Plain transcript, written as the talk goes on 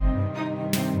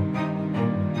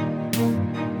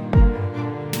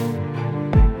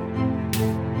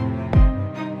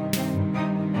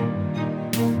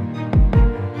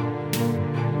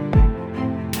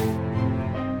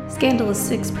Table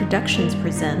 6 Productions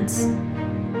presents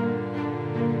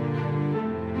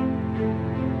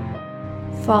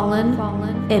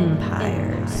Fallen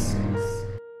Empires.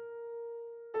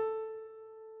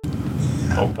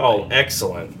 Oh,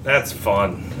 excellent. That's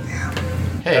fun.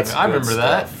 Hey, That's I good remember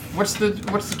that. stuff. What's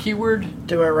the keyword?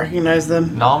 Do I recognize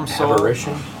them? Nom Sol.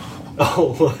 Apparition?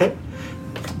 Oh, what?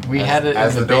 We had it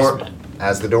As in the the door, basement.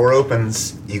 as the door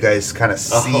opens, you guys kind of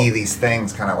see Oh. these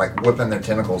things kind of like whipping their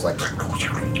tentacles, like.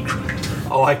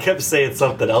 Oh, I kept saying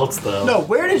something else, though. No,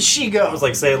 where did she go? I was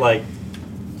like saying, like,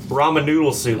 ramen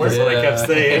noodle soup. That's what I kept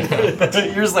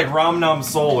saying. Yours like Ram Nam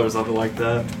Soul or something like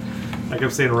that. I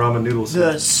kept saying ramen noodle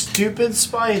soup. The stupid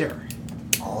spider.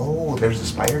 Oh, there's a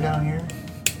spider down here.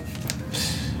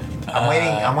 I'm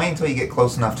waiting until you get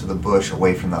close enough to the bush,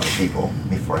 away from the other people,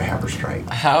 before I have her strike.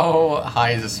 How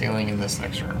high is the ceiling in this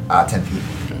next room? 10 feet.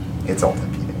 It's all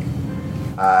 10 feet.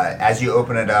 As you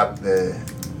open it up,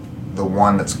 the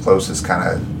one that's closest kind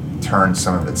of turns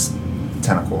some of its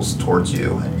tentacles towards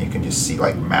you, and you can just see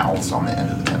like mouths on the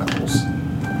end of the tentacles.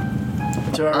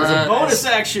 Do I, Bonus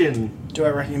action! do I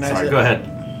recognize Sorry, it? go ahead.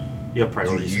 You have Do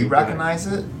priorities. you recognize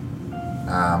it?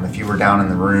 If you were down in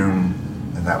the room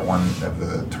in that one of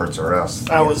the Turts R Us.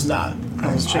 I was not.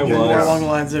 I was thinking was. more along the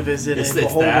lines of, is it It's a that.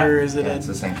 beholder? Is it Yeah, a... it's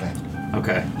the same thing.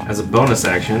 Okay. As a bonus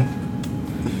action,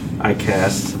 I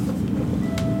cast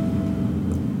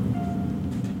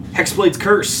Hexblade's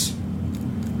Curse.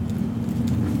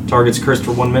 Target's cursed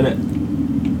for 1 minute.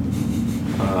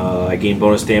 I gain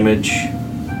bonus damage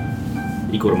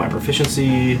equal to my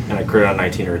proficiency, and I crit on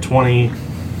 19 or a 20.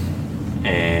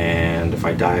 And if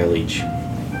I die, I leech.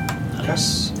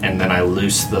 Yes. And then I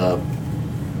loose the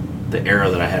arrow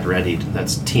that I had readied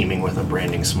that's teeming with a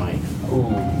branding smite.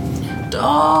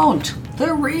 Don't!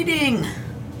 They're reading!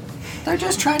 They're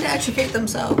just trying to educate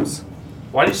themselves.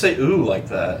 Why do you say ooh like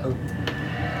that?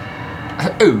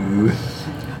 Ooh.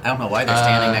 I don't know why they're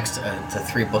standing next to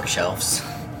 3 bookshelves.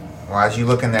 Well, as you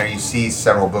look in there, you see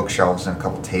several bookshelves and a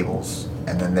couple tables,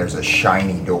 and then there's a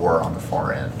shiny door on the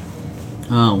far end.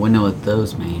 Oh, we know what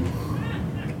those mean.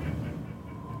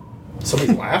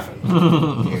 Somebody's laughing.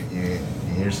 You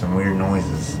hear some weird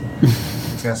noises.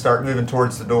 It's gonna start moving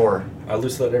towards the door. I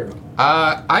loose that arrow.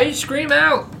 I scream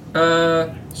out.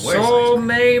 Sol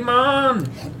May Man.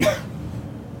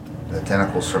 The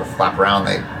tentacles sort of flap around.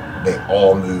 They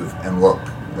all move and look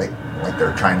like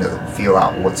they're trying to feel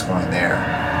out what's going there,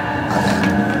 and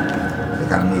then they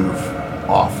kind of move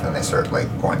off and they start like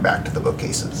going back to the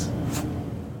bookcases.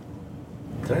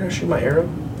 Did I shoot my arrow?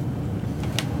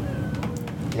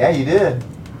 Yeah, you did.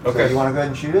 Okay. So you want to go ahead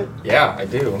and shoot it? Yeah, I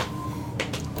do.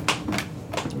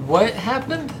 What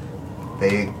happened?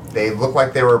 They look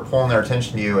like they were pulling their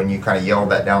attention to you, and you kind of yelled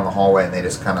that down the hallway, and they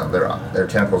just kind of their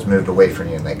tentacles moved away from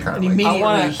you, and they kind of And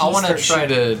like. I want to try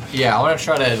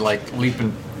to like leap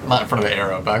in, not in front of the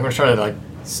arrow, but I'm gonna try to like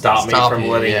Stop me from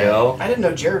you, letting yeah. go. I didn't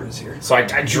know Jared was here. So I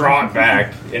draw it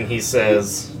back, and he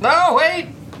says, No, wait.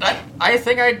 I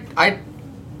think I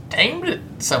aimed it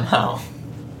somehow.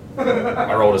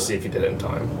 I roll to see if you did it in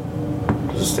time.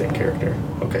 Just stay in character.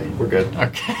 Okay, we're good.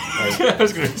 Okay. I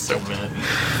was gonna be so mad.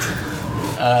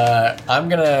 I'm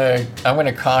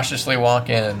gonna cautiously walk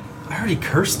in. I already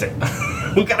cursed it.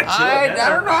 We gotta kill I it.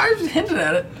 don't know. I just hinted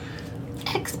at it.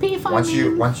 XP Once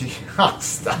you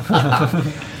stop.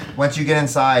 Once you get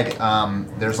inside,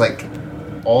 there's like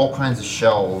all kinds of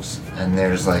shelves, and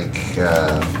there's like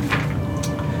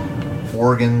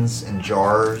organs and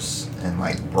jars and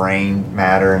like brain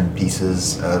matter and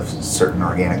pieces of certain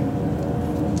organic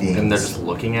beings. And they're just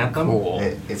looking at them? Cool.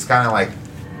 It's kind of like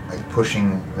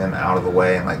pushing them out of the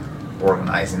way and like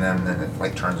organizing them, and then it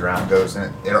like turns around and goes,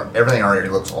 and everything already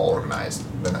looks all organized.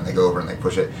 But then they go over and they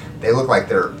push it. They look like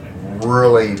they're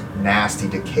really nasty,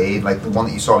 decayed. Like the one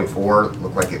that you saw before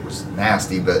looked like it was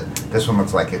nasty, but this one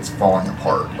looks like it's falling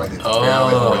apart, like it's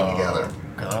barely holding together.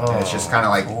 And it's just kind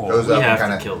of like goes We up have and to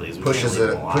kind kill these. of We pushes can't leave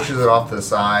it them alive. pushes it off to the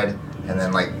side, and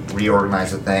then like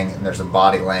reorganize the thing. And there's a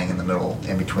body laying in the middle,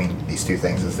 in between these two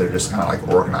things, as they're just kind of like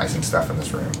organizing stuff in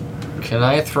this room. Can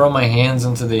I throw my hands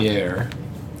into the air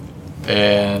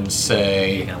and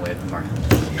say, Get away from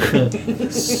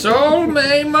our... Sol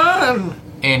May Man,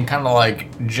 and kind of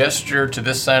like gesture to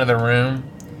this side of the room?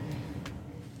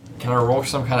 Can I roll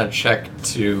some kind of check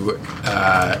to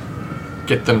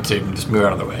get them to just move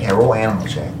out of the way? Yeah, roll animal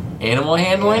check. Animal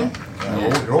handling?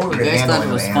 Yeah, roll You your guys thought handling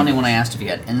it was of funny animal. when I asked if you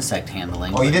had insect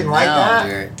handling. Oh, you but didn't like now that?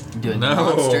 You're doing No,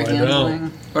 monster I handling.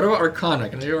 don't. What about Arcana?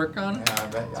 Can I do Arcana? Yeah, I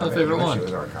bet, my favorite you wish one. It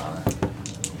was Arcana.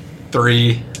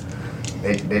 3.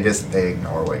 They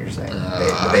ignore what you're saying.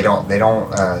 They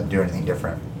don't do anything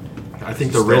different. I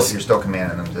think You're the risk You're still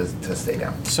commanding them to stay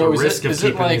down. So the risk of is it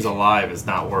keeping like these alive is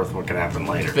not worth what could happen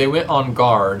later. if they went on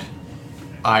guard,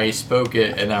 I spoke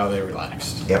it, and now they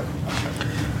relaxed? Yep.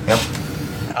 Yep.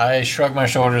 I shrug my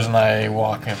shoulders and I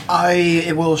walk in.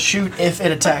 I will shoot if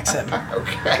it attacks him.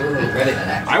 Okay. Ooh, ready to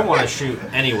act. I want to shoot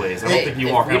anyways. I don't Hey, think you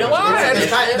if walk we out. don't with want it.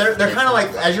 it- They're kind of like,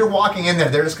 as you're walking in there,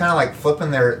 they're just kind of like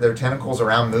flipping their tentacles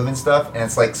around, moving stuff, and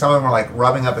it's like some of them are like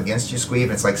rubbing up against you, Squeeb,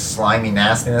 and it's like slimy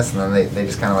nastiness, and then they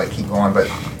just kind of like keep going.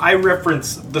 But I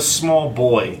reference the small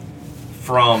boy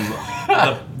from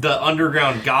the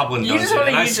underground goblin You dungeon. just want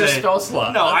to and I use your say- spell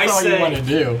slot. No, That's I all say, you want to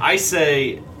do. I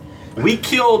say,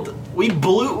 we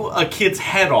blew a kid's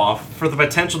head off for the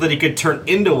potential that he could turn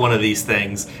into one of these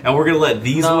things, and we're gonna let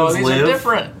these No, ones these live. are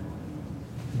different.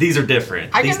 These are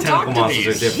different. I These can tentacle talk to monsters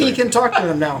these. are different. He can talk to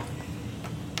them now.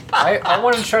 I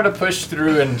want to try to push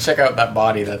through and check out that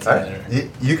body that's in there.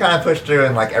 you kind of push through,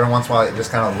 and like every once in a while, it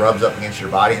just kind of rubs up against your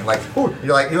body, and like ooh,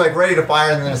 you're like ready to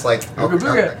fire, and then it's like Booga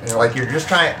booga. you're like you're just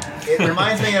trying. It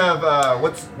reminds me of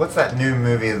what's that new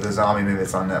movie, the zombie movie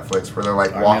that's on Netflix, where they're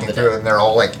like Army walking of the through, Dead. and they're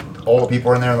all like all the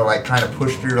people are in there, and they're like trying to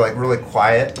push through, like really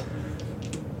quiet,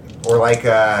 or like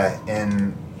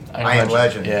in I Am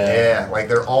Legend, Yeah. like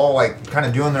they're all like kind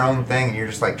of doing their own thing, and you're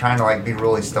just like trying to like be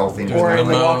really stealthy. And just Or kinda, in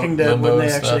The like, Walking Dead when limbo they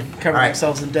stuff. actually cover Alright.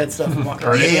 themselves in dead stuff and walk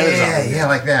Or any other yeah, zombie. yeah,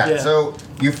 like that. Yeah. So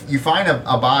you find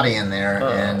a body in there,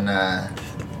 and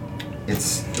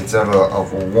it's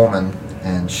of a woman,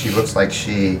 and she looks like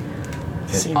she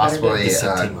is Seen better possibly days.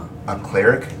 a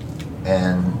cleric,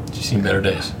 and She's seen better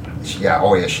days. she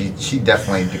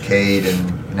definitely decayed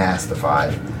and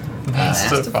nastified.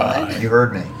 Nastified. You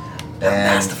heard me.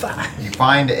 And Nastified. you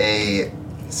find a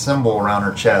symbol around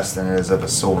her chest, and it is of a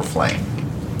silver flame.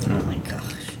 Oh my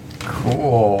gosh.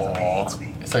 Cool.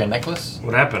 It's like a necklace.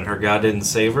 What happened? Her god didn't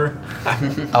save her?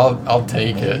 I'll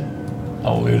take it.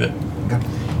 I'll loot it. Okay.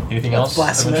 Anything else of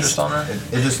blasphemous. interest on her?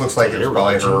 It just looks like it's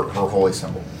probably her holy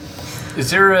symbol.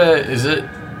 Is it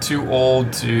too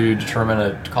old to determine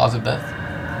a cause of death?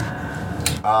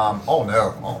 Oh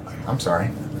no. Oh, I'm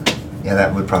sorry. Yeah,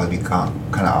 that would probably be kind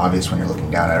of obvious when you're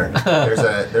looking down at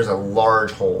her. There's a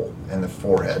large hole in the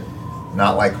forehead,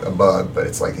 not like a bug, but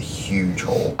it's like a huge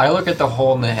hole. I look at the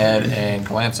hole in the head and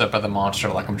glance up at the monster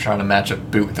like I'm trying to match a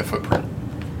boot with a footprint.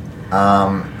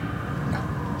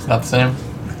 It's not the same?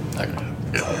 Okay.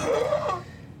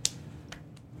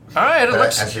 Alright, it But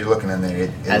looks as you're looking in there, it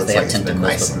As looks they like have it's been tentacles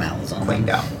nice with and mouths on cleaned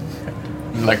them.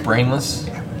 out. like brainless.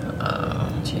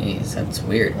 Jeez, that's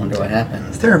weird. Wonder what happened.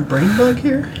 Is there a brain bug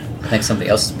here? I think somebody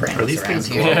else's brain Are was these around things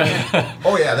here. Yeah.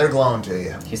 Oh yeah, they're glowing to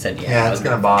you. He said, Yeah, it's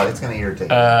gonna bother. It's gonna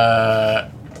irritate.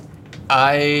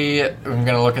 I am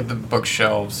gonna look at the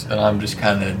bookshelves and I'm just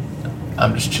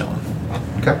chilling.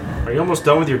 Okay. Are you almost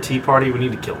done with your tea party? We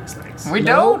need to kill these things. We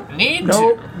don't need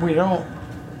Nope, to. we don't.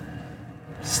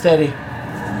 Steady.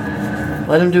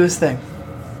 Let him do his thing.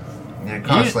 You're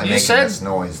constantly you making said- this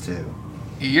noise too.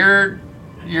 Your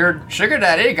sugar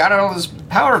daddy got all this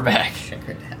power back.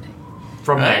 Sugar daddy.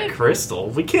 From Right? that crystal,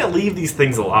 we can't leave these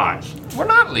things alive. We're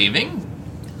not leaving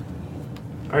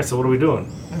All right, so what are we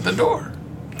doing? the door.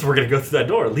 So we're gonna go through that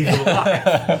door, leave them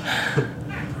alive.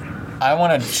 I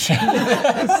want to.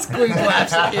 Squeak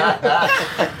laughs again.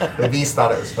 The beast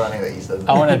thought it was funny that you said that.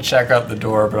 I want to check out the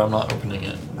door, but I'm not opening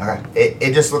it. Okay.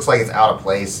 It just looks like it's out of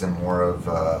place and more of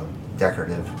a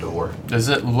decorative door. Does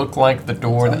it look like the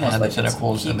door It's that almost had the like it's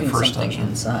tentacles in the keeping first something dungeon?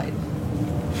 inside.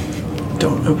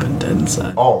 Don't open dead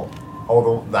inside.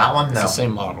 That one? It's No. the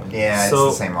same model. Yeah, So-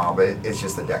 it's the same model, but it's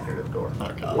just a decorative door. Oh,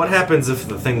 God. What happens if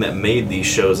the thing that made these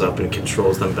shows up and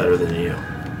controls them better than you?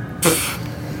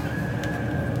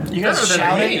 You guys Better than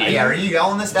shouting? me. Yeah, are you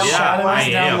yelling this down? Yeah. Shouting I us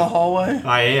down am. the hallway?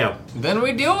 I am. Then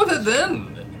we deal with it then.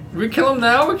 We kill him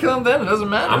now, we kill him then. It doesn't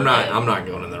matter. I'm not. right? I'm not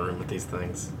going in the room with these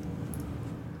things.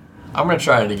 I'm gonna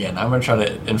try it again. I'm gonna try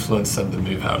to influence them to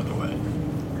move out of the way.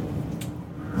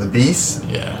 The beast?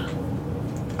 Yeah.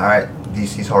 Alright,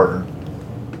 DC's harder.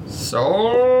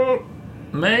 So,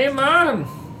 man.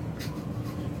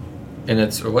 And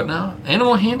it's what now?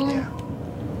 Animal handling? Yeah.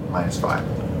 -5.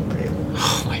 for you.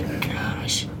 Oh my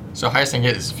gosh. So highest I can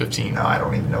get is 15. No, I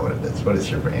don't even know what it is. What is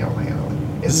your animal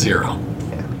handling? It's 0.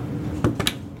 Yeah.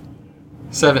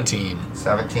 17.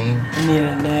 17. I need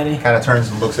a natty. Kind of turns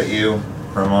and looks at you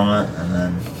for a moment, and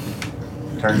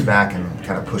then turns back and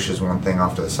kind of pushes one thing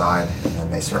off to the side, and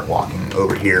then they start walking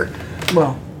over here,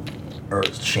 Well, or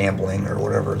shambling, or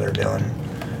whatever they're doing,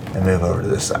 and move over to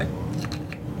this side.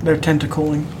 they're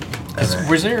tentacling. And then,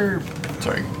 Was there...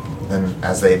 Sorry. then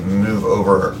as they move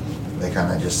over, they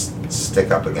kind of just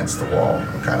stick up against the wall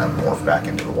and kind of morph back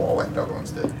into the wall like the other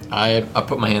ones did. I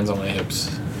put my hands on my hips.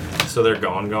 So they're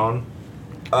gone.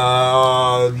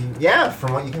 Yeah,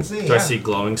 from what you can see. Do I see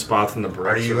glowing spots in the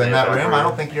bricks? Are you in that room? I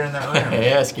don't think you're in that room.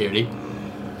 Yeah, Scaredy.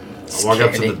 I'll walk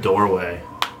up to the doorway.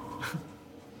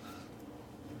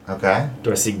 Okay.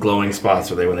 Do I see glowing spots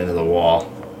where they went into the wall?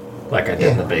 Like I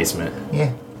did in the basement.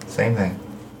 Yeah, same thing.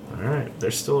 Alright, they're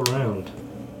still around.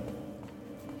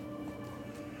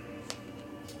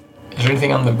 Is there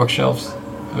anything on the bookshelves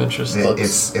of interest?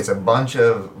 It's a bunch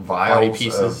of vials Body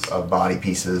pieces. of body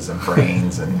pieces and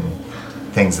brains and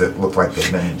things that look like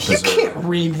they've been You preserved. can't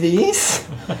read these.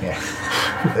 Yeah.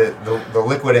 The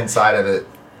liquid inside of it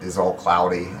is all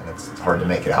cloudy and it's hard to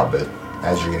make it out, but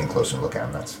as you're getting closer to look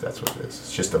at them, that's what it is.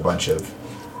 It's just a bunch of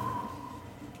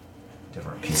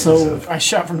different pieces So of... I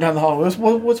shot from down the hall. What's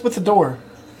with the door?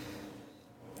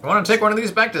 I want to take one of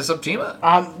these back to Septima.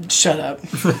 Shut up.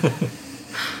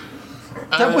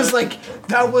 That was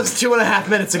 2.5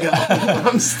 minutes ago.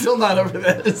 I'm still not over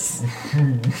this.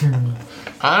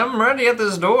 I'm ready at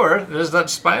this door. There's that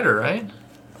spider, right?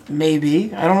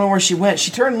 Maybe. I don't know where she went.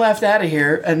 She turned left out of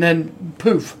here and then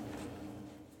poof.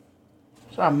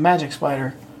 It's a magic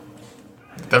spider.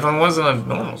 Definitely wasn't a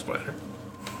normal spider.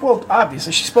 Well,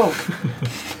 obviously she spoke.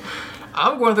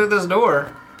 I'm going through this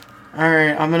door.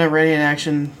 Alright, I'm gonna ready an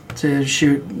action to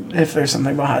shoot if there's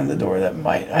something behind the door that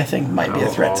I think might be a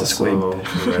threat to Squeak.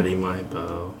 Ready my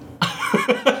bow.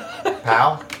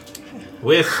 Pal?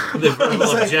 With the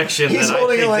verbal like- objection he's that I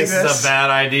holding think it like this is this. a bad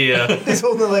idea. He's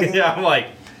holding it like Yeah, I'm like,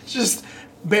 just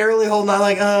barely holding on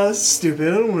like, this is stupid.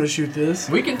 I don't want to shoot this.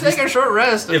 We can take a short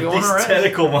rest if if you want these to rest.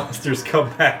 tentacle monsters come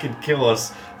back and kill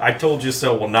us, I told you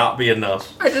so will not be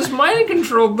enough. I just mind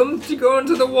controlled them to go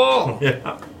into the wall.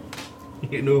 Yeah.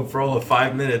 You knew him for all of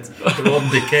 5 minutes. The old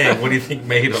decay. What do you think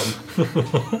made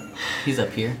him? He's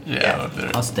up here. Yeah, up there.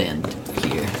 I'll stand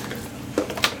here.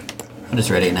 I'm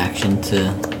just ready in action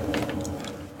to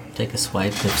take a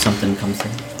swipe if something comes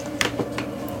in.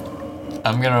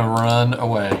 I'm gonna run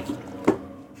away.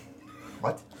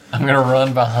 What? I'm gonna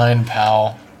run behind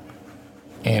Pal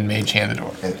and Mage Hand the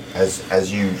door. And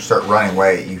as you start running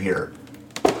away, you hear...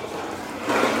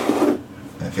 And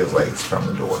it feels like it's from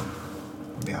the door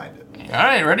behind it.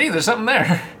 Alright, ready? There's something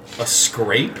there. A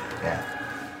scrape? Yeah.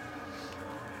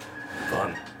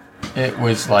 Fun. It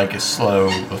was like a slow,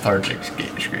 lethargic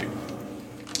scrape.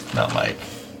 Not like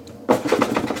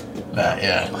that,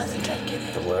 yeah.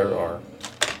 The letter R.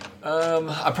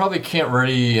 I probably can't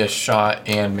ready a shot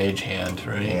and Mage Hand,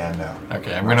 right? Yeah, no.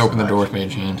 Okay, I'm gonna open the door with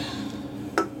Mage Hand.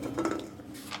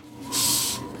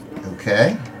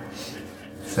 Okay.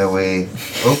 So we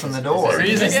open the door.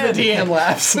 Freeze As the again. DM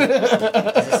laughs. Is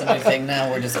this a new thing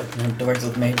now? We're just opening doors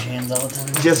with mage hands all the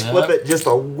time? Just flip Yep. it just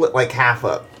like half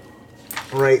up.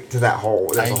 Right to that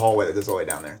hole. There's a I- hallway that goes all the way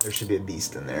down there. There should be a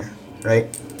beast in there. Right?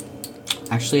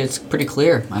 Actually, it's pretty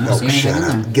clear. I don't see anything shut in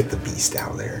up. there. Get the beast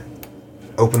out of there.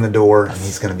 Open the door, and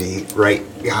he's going to be right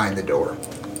behind the door.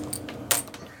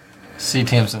 See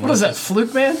Tamsin. What is that,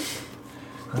 Fluke Man?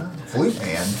 Flute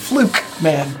man. Fluke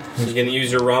Man. You gonna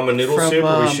use your ramen noodle From, soup or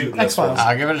are we shooting this X-Files. one?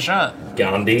 I'll give it a shot.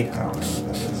 Gandhi. I don't know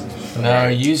what that is. No,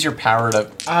 use your powered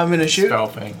up I'm gonna shoot. spell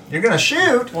thing. You're going to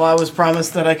shoot. Well, I was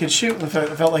promised that I could shoot, and it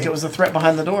felt like it was a threat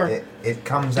behind the door. It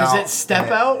comes Does out. it step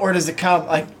and out, or does it come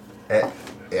like?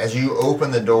 As you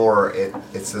open the door,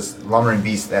 it's this lumbering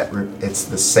beast it's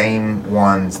the same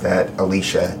ones that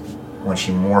Alicia, when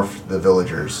she morphed the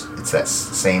villagers, it's that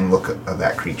same look of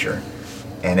that creature.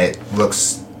 And it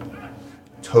looks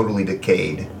totally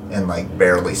decayed and like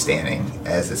barely standing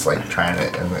as it's like trying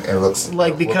to, and it looks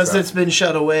Like because looks up. it's been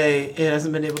shut away, it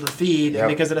hasn't been able to feed, Yep. and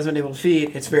because it hasn't been able to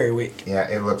feed, it's very weak. Yeah,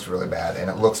 it looks really bad. And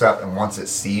it looks up, and once it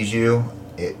sees you,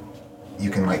 you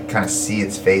can like kind of see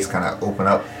its face kind of open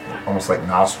up, almost like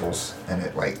nostrils, and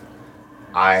it like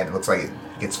and it looks like it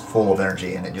gets full of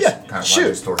energy, and it just Yeah, kind of shoot.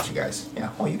 lunges towards you guys. Yeah,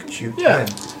 oh, you can shoot. Yeah. Go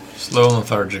ahead. Slow and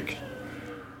lethargic.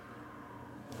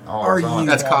 Oh, Are it's on you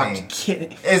That's cocked. 20.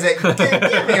 kidding? Is it?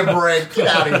 Give me a break. Get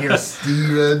out of here,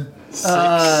 Steven.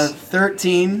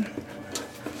 13.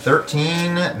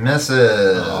 13 misses.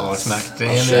 Oh, it's max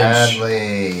damage.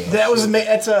 Sadly.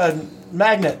 That's a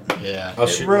magnet. Yeah. I'll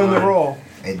shoot Ruin the mine. roll.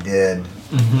 It did.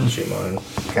 I'll shoot mine.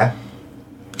 Okay.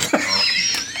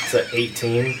 It's an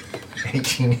 18.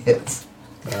 18 hits.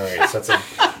 Alright, so that's a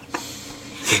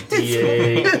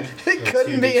D8. It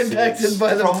couldn't be impacted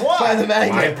by the From what? by the My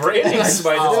magnet. brain And I might have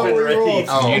still been ready. rerolled.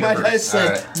 Oh, My universe. dice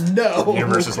said no.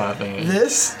 Universe is laughing at you.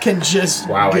 This can just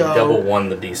Wow, go. I double won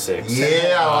the D6.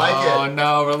 Yeah, I like Oh it.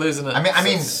 no, we're losing it. I mean,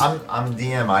 I'm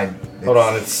DM. Hold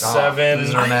on, it's 7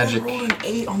 Losing our magic. Rolled an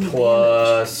 8 on the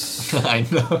plus I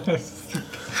know.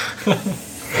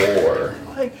 4.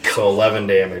 So 11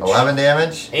 damage. 11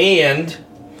 damage. And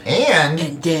And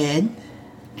and then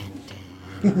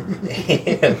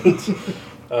and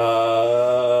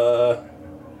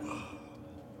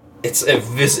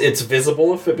it's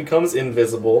visible if it becomes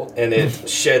invisible, and it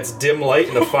sheds dim light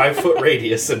in a 5-foot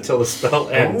radius until the spell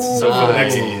ends. So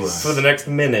Nice. for the next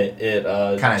minute, it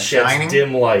Kinda sheds shining?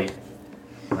 dim light.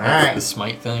 All right. The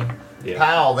smite thing. Yeah.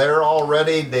 Pal, they're all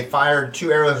ready. They fired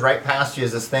 2 arrows right past you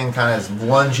as this thing kind of is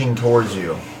lunging towards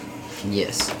you.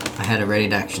 Yes, I had a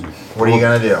ready action. What are you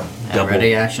going to do? A Double.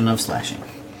 ready action of slashing.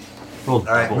 Roll All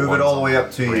right, double move it ones all the on way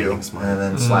up to you, Branding and Smite.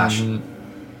 then slash.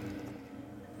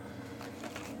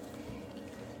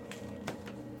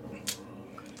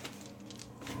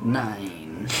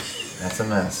 9. That's a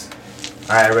miss.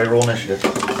 All right, everybody roll initiative.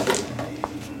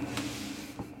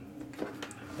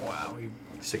 Wow.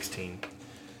 16.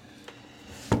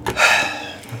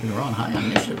 We're on high on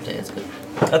initiative today. It's good.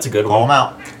 That's a good Call one. them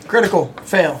out. Critical.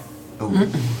 Fail. Ooh.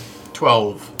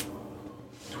 12.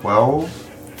 12.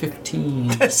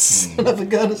 15. Son of a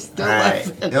gun is still All right.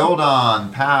 laughing.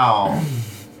 Ildon, Pal,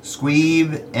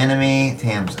 Squeeb, Enemy,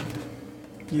 Tamsin.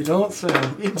 You don't say.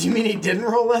 Do you mean he didn't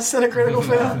roll less than a critical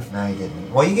fail? No, you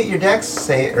didn't. Well, you get your dex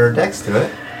dex to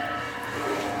it.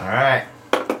 All right.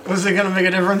 Was it gonna make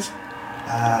a difference?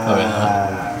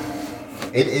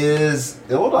 It is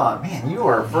Ildon. Man, you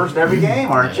are first every game,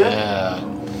 aren't you? Yeah.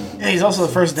 Yeah, he's also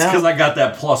the first Because down. I got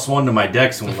that +1 to my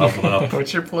dex when leveled up.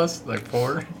 What's your plus? Like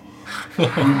 4?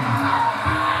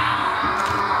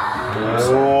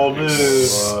 Old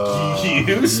news.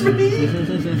 Excuse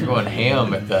me? Going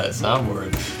ham at that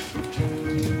soundboard.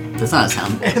 That's not a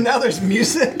sound. And now there's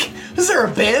music. Is there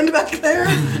a band back there?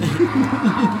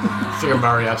 It's like a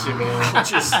mariachi band.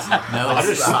 Just, No,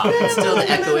 it's still the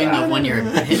echoing of when you're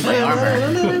hit by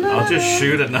armor. I'll just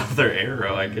shoot another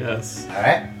arrow, I guess. All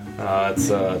right. It's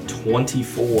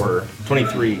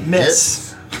 23.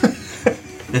 Miss.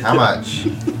 How much?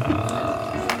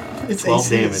 It's 12 AC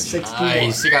damage. is 61.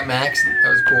 Nice. You got max. That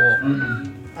was cool.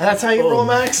 That's how you roll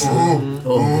max?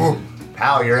 Oh,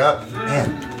 Pal, you're up. Man,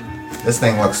 this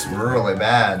thing looks really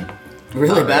bad.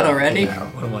 really bad already? Yeah,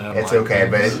 what am I on It's my- okay,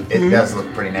 but it does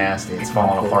look pretty nasty. It's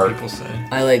falling What apart. people say.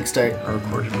 I like start I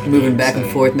recorded it. moving back and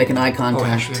Say- forth, making eye Oh, contact.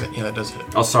 actually, yeah, that does it.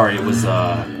 Oh, sorry, it was,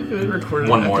 Recorded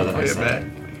One it, more have to than I play it said.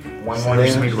 back. One more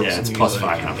damage. Yeah, it's plus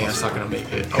 5 now. Yeah, it's not gonna make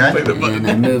it. Okay. I'll play the button.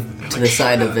 and I move to the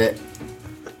side of it,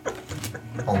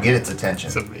 Oh, get its attention.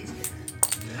 It's amazing.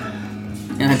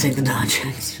 and I take the dodge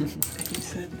action.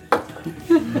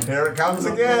 Here it comes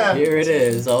again. Here it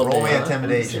is, all Roll me day.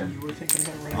 intimidation.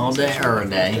 All day or a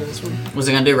day. What's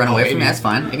it gonna do? Run away from me? That's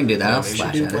fine. I can do that. I'll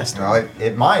slash at it. Well,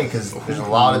 it might, because there's a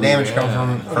lot of damage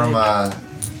coming from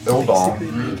Ildon.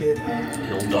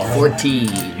 14.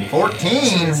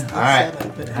 14. All right.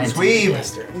 Sweep.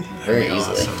 Very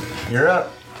easily. You're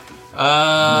up.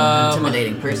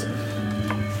 Intimidating person.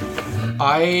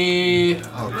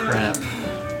 Oh crap!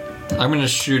 I'm gonna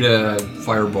shoot a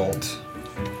firebolt.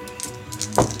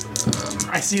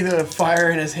 I see the fire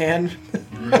in his hand.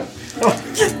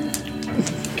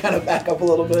 Kind of back up a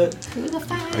little bit.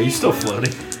 Are you still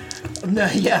floating? No,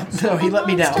 yeah, no, he let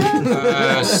me down.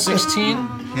 16,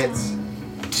 Hits.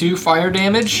 2 fire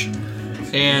damage,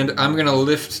 and I'm gonna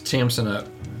lift Tamsin up.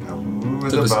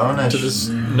 With a bonus. To this.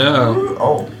 No,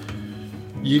 Oh.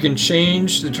 you can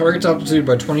change the target's altitude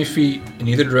by 20 feet in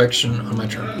either direction on my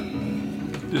turn.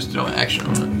 Just no action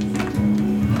on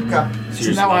Okay.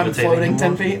 So now I'm floating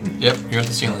 10 feet. it. Yep, you're at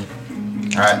the ceiling.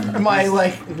 All right. Am I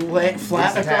like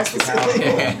flat across the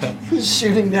ceiling?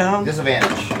 Shooting down?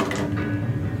 Disadvantage.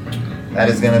 That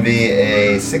is going to be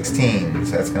a 16,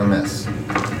 so that's going to miss.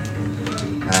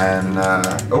 And,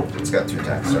 it's got 2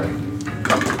 attacks, sorry.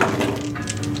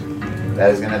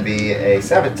 That is going to be a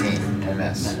 17 and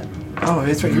miss. Oh,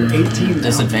 that's right, you're 18 now.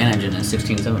 Disadvantage in a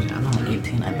 16, 17. I'm not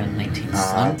 18. I've been 19.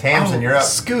 Son. Tamsin, you're up.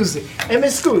 Scusi. Hey,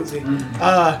 Miss Scusi.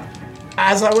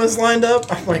 As I was lined up,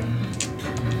 I'm like,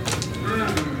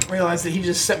 realized that he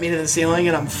just sent me to the ceiling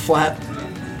and I'm flat.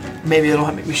 Maybe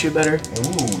it'll make me shoot better.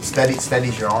 Ooh,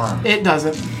 steadies your arm. It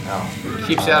doesn't. Oh.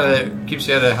 Keeps you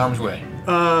out of harm's way.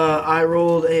 I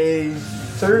rolled a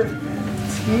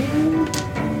 13.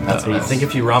 That's what you think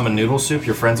if you ramen noodle soup,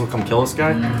 your friends will come kill this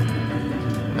guy?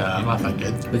 No, I'm not that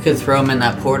good. We could throw him in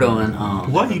that portal and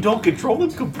What? You don't control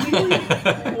him completely?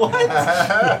 What?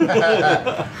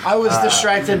 I was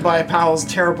distracted by Powell's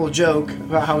terrible joke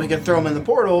about how we could throw him in the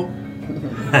portal.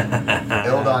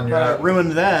 Ildon, you're up.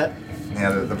 Ruined that.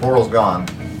 Yeah, the portal's gone.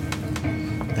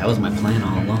 that was my plan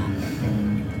all along.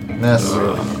 Miss.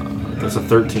 That's a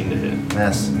 13 to hit.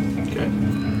 Miss. Okay.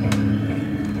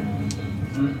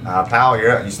 Pal,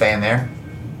 you're up. You staying there?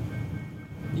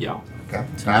 Yeah. Okay.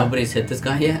 So nobody's hit this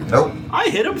guy yet? Nope. I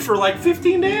hit him for like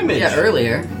 15 damage. Yeah,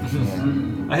 earlier.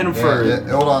 Yeah. I hit him Yeah, for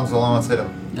Ildon's the only one that's hit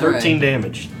him. 13 Alright.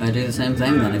 damage. I do the same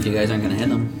thing then if you guys aren't gonna hit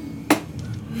him.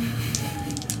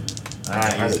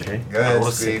 Alright, Okay. Go I ahead, rolled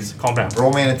a Steve. 6. Calm down.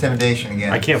 Roll me an intimidation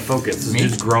again. I can't focus. This is Me?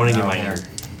 just groaning in Oh, my yeah. ear.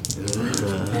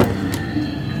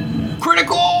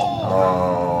 Critical!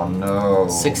 Oh no.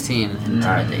 16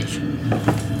 intimidation.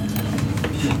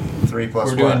 3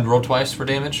 plus We're what? doing roll twice for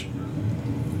damage?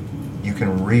 You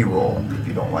can re-roll if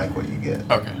you don't like what you get.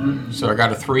 Okay. So I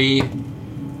got a 3,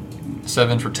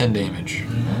 7 for 10 damage.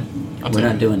 I'll We're take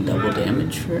not it. doing double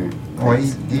damage for. Well,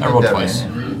 you did I rolled that, twice.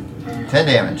 man. 10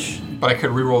 damage But I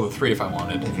could re-roll the 3 if I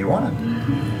wanted. if you wanted.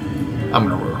 I'm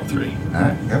gonna re-roll 3.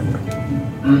 Alright, go for it.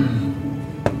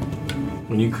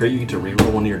 When you crit, you get to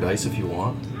reroll one of your dice if you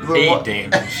want. 8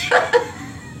 damage.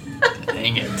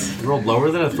 Dang it. You rolled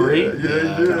lower than a 3?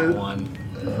 Yeah, I got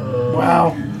 1.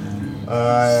 Wow.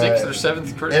 6th or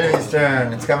 7th critical. Enemy's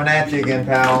turn. It's coming at you again,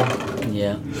 pal.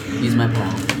 Yeah. He's my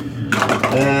pal.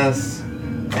 This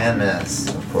and this,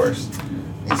 of course.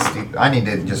 These stupid. I need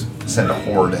to just send a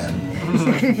horde in.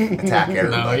 Attack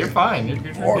everybody. No, you're fine. You're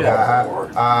good.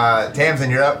 Tamsin,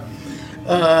 you're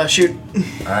up. Shoot.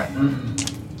 Alright.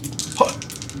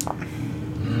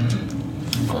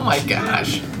 Oh my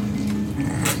gosh.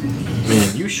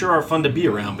 Man, you sure are fun to be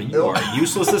around, but you are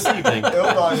useless this evening.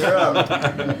 Ildon, you're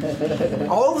up.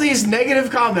 All these negative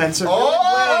comments are really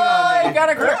Oh, weighing on me. got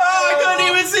a critical. I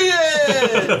couldn't even see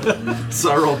it!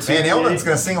 So I rolled 2. Man, Ildon's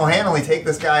gonna single-handedly take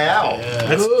this guy out.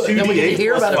 That's Good. Then we get to 2d8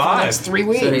 hear plus about it for the 5. next 3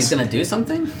 weeks. So he's gonna do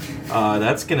something?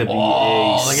 That's gonna be Oh,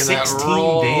 a look at that 16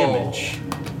 roll. damage.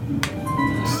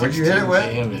 What'd you hit it with?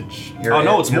 Damage. Oh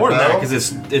no, it's Your more than that bow?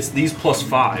 because it's these plus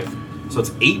 5, so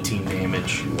it's 18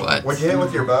 damage. What? What'd you hit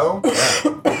with your bow?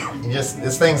 You just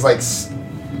this thing's like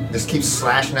just keeps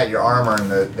slashing at your armor, and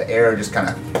the arrow just kind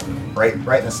of right in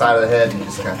the side of the head, and you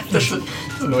just kind of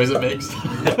the noise it makes.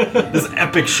 This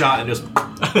epic shot and just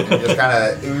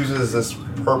oozes this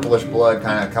purplish blood,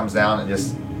 kind of comes down and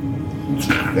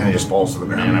then it just falls to the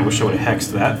man, I ground. wish I would have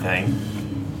hexed that thing.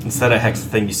 Instead, I hexed the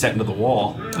thing you set into the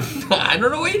wall. I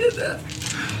don't know why you did that.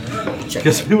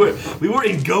 Because we were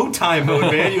in go time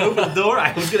mode, man. You opened the door,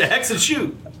 I was gonna hex and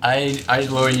shoot. I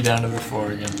lower you down to the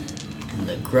floor again.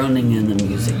 The groaning and the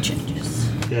music changes.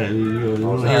 Yeah, you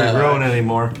don't hear it growing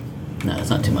anymore. No,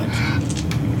 it's not too much.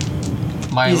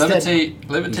 My He's dead.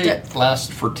 levitate dead.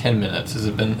 lasts for 10 minutes. Is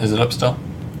it up still?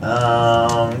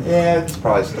 Yeah, it's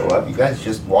probably still up. You guys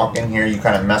just walk in here, you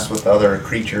kind of mess with other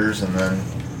creatures, and then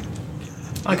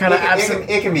I'm kind of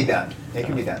it can be done. It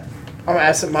can be done. I'm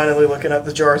absent-mindedly looking at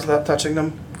the jars without touching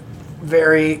them.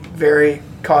 Very, very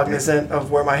cognizant of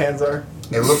where my hands are.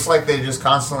 It looks like they've just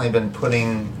constantly been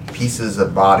putting pieces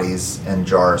of bodies in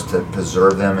jars to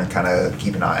preserve them and kind of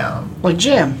keep an eye on them. Like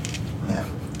jam. Yeah.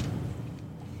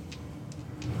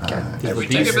 Does we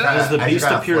take it back? does the as you beast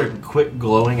kinda appear float- quick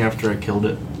glowing after I killed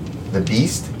it? The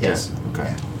beast? Yes.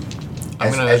 Okay.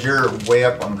 As you're way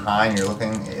up on high and you're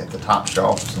looking at the top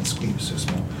shelf, since Squeeb is so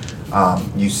small,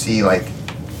 you see like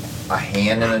a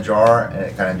hand in a jar, and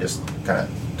it kind of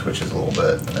twitches a little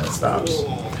bit, and then it stops.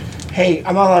 Hey,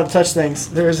 I'm not allowed to touch things.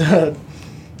 There's a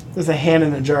hand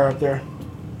in a jar up there,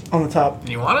 on the top.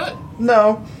 You want it?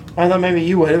 No, I thought maybe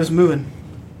you would. It was moving.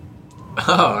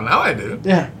 Oh, now I do.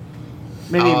 Yeah.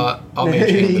 Maybe, I'll mage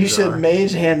maybe hand the you jar. should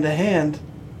mage hand to hand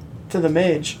to the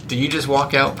mage. Do you just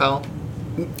walk out, pal?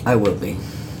 I will be.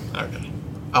 Okay.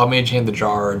 I'll mage hand the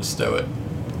jar and stow it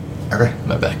Okay. in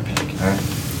my backpack. Alright.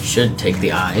 Should take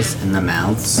the eyes and the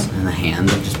mouths and the hand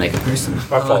and just make a person.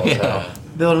 Oh, yeah.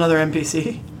 Build another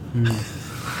NPC.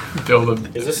 Build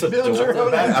a Is this a Build your own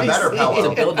A better NPC. pillow.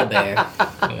 To build a bear.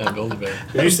 yeah, build a bear.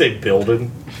 Did you say building?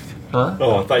 Huh?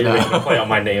 Oh, I thought you were No. going to play out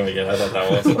my name again. I thought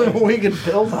that was. We could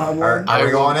build on one. Are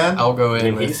we going in? I'll go I in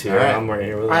mean, with. he's here. Alright. I'm right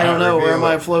here with him. I don't know. Where am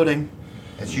I reveal it. floating?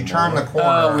 As you turn the Oh,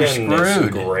 corner, we're Goodness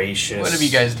screwed. gracious. What have you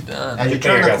guys done? as you Good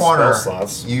turn thing I the got corner, spell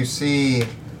slots. you see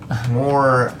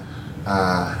more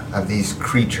of these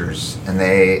creatures, and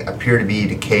they appear to be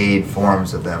decayed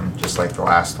forms of them, just like the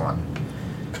last one.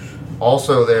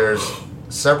 Also, there's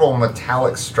several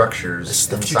metallic structures It's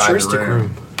the inside futuristic the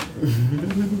room.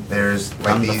 room. There's like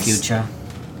From the these future.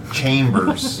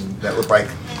 chambers that look like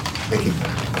they could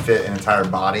fit an entire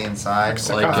body inside.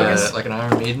 Like an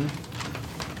Iron Maiden?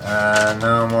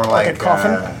 No, more Like a like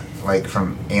coffin? like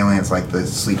from aliens, like the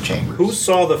sleep chambers. Who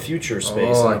saw the future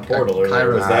space Oh, in the portal? Or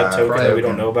Cairo- was that token that we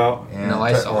don't know about? Yeah, No,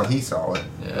 I saw well, it. he saw it.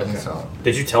 Yeah, He okay. saw it.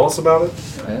 Did you tell us about it?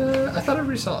 I thought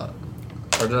everybody saw it.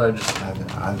 Or did I just...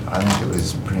 I think it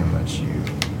was pretty much you.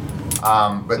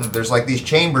 But there's like these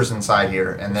chambers inside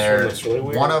here, and they're That's really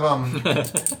weird. one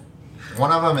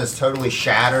of them is totally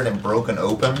shattered and broken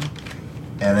open,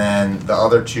 and then the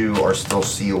other two are still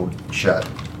sealed shut.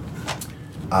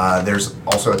 There's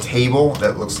also a table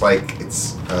that looks like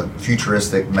it's a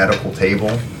futuristic medical table.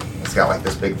 It's got like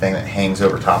this big thing that hangs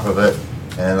over top of it.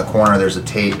 And in the corner there's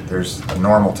a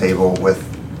normal table with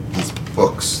these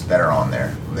books that are on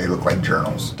there. They look like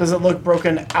journals. Does it look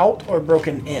broken out or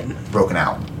broken in? Broken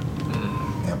out.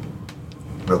 Yep.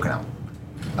 Broken out.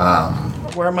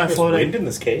 Where am I There's floating? wind in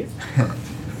this cave?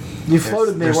 You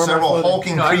floated me. There's Where am I several floating?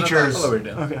 hulking No, I know creatures that's what we're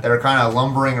doing. Okay. that are kind of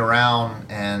lumbering around,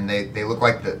 and they look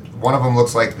like one of them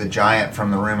looks like the giant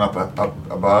from the room up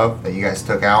above that you guys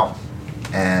took out,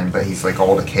 but he's like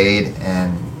all decayed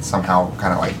and somehow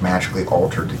kind of like magically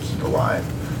altered to keep alive.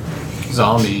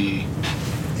 Zombie.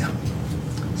 Yeah.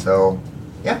 So,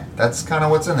 yeah, that's kind of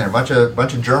what's in there. Bunch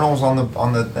of journals on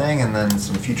the thing, and then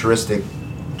some futuristic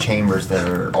chambers that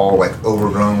are all like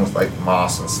overgrown with like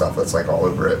moss and stuff that's like all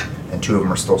over it, and 2 of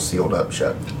them are still sealed up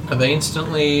shut. Are they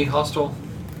instantly hostile?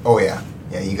 Oh yeah,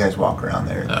 you guys walk around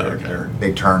there. Oh, okay.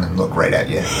 They turn and look right at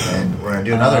you, and we're gonna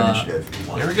do another initiative.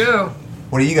 Here we go.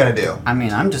 What are you gonna do? I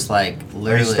mean, I'm just like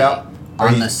literally stout? Are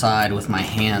on you- the side with my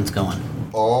hands going.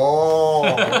 Oh,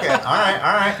 okay, all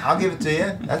right, I'll give it to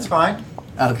you. That's fine.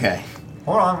 Okay.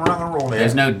 Hold on, we're not gonna roll there.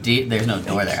 There's no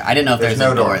door there. I didn't know if there's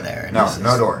no a door there. No, This is-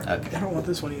 no door. Okay. I don't want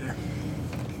this one either.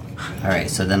 All right.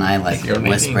 So then I like You're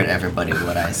whisper making- to everybody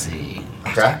what I see.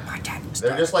 Okay.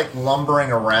 They're just like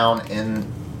lumbering around in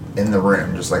the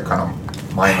room, just like kind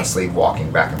of mindlessly walking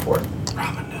back and forth.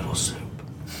 Ramen noodle soup.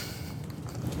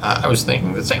 I was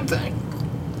thinking the same thing.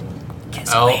 Kiss,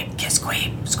 Oh. squeak, kiss,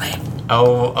 squeak, squeak.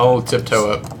 I'll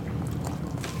tiptoe up.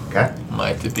 Okay.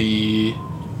 Might be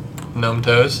numb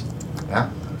toes. Yeah.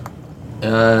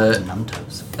 Numb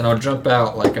toes. And I'll jump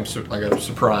out like I'm like a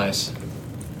surprise.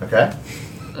 Okay.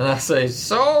 And I say,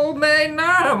 "So may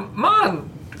man."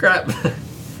 Crap.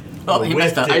 Oh, you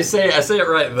messed up. I say it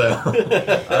right though.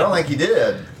 I don't think you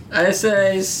did. I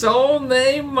say, "So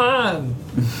may man."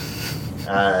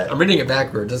 I'm reading it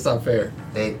backwards. That's not fair.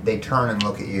 They turn and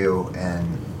look at you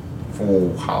and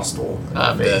full hostile in the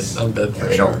I'm dead. face. I'm dead for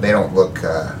they sure. They don't look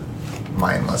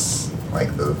mindless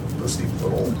like the stupid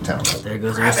little tentacles. There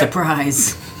goes our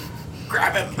surprise.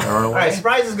 Grab him. All right,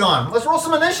 surprise is gone. Let's roll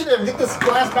some initiative and get this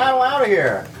last battle out of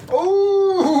here.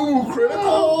 Ooh,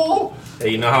 critical. Hey,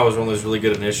 you know how it was one of those really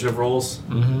good initiative rolls?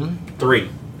 Mm-hmm. 3.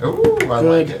 Ooh, I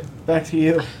like it. Back to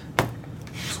you.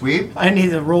 Sweep. I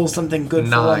need to roll something good for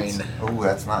 9. once. Ooh,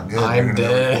 that's not good. I'm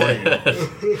They're gonna dead.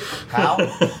 report you. How?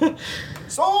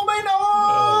 Soul may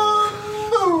not.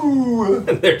 Ooh.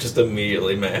 And they're just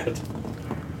immediately mad.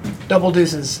 Double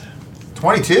deuces.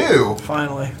 22.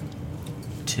 Finally.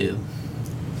 2.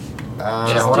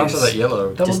 Yeah, what else is that yellow?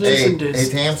 Double Just deuce Hey, and deuce. hey,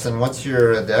 Tamsin, what's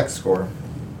your dex score?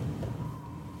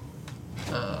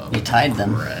 You tied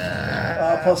them.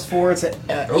 +4, it's at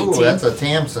 18. Oh, that's a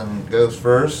Tamsin goes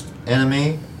first.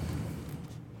 Enemy.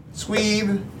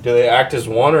 Sweeb. Do they act as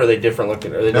one, or are they different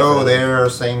looking? Are they No, different? they're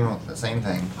same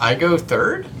thing. I go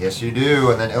third? Yes, you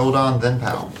do. And then Ildon, then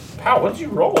Pal. Pow, what did you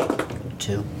roll?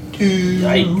 2.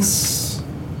 Yikes.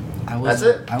 That's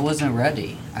it? I wasn't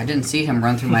ready. I didn't see him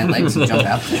run through my legs and jump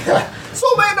out there.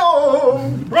 Soul may not.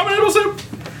 Ramen noodle soup!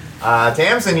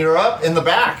 Tamsin, you're up in the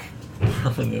back.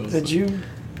 Did you...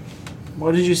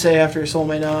 What did you say after your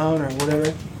soulmate on or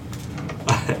whatever?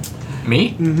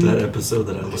 Me? That episode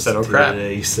that I listened said, "Oh, to crap."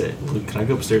 today, he said, "Luke, can I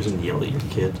go upstairs and yell at your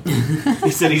kid?"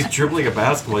 He said he's dribbling a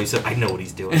basketball. He said, "I know what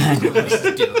he's doing." I know what he's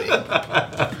doing.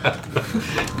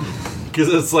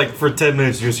 Because it's like for 10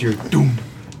 minutes you just hear doom,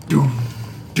 doom,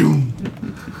 doom.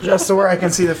 Just so where I can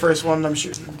see the first one I'm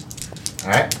shooting. All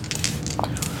right.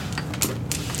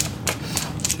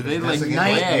 Do they That's like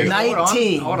again, Hey, like, hold on,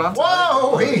 19. Hold on.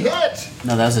 Whoa, he hit.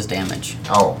 No, that was his damage.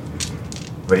 Oh.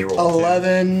 But he rolled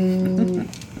 11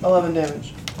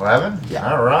 damage. 11?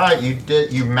 Yeah. All right.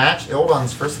 You matched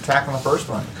Ildon's first attack on the first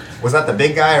one. Was that the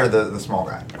big guy or the small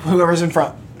guy? Whoever's in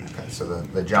front. Okay, so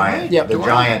the giant. Yep. The Do I-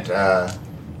 giant. Do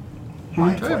I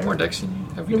have more dex than you?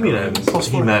 Have You mean he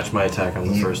four. matched my attack on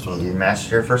the You, first one? you matched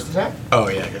your first attack? Oh,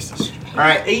 yeah, I guess that's true. All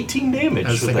right. 18 damage.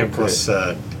 I was with thinking that plus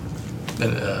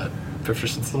crit.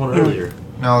 proficiency. the one earlier.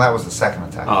 No, that was the second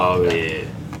attack. Oh yeah.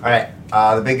 All right.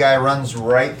 The big guy runs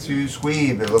right to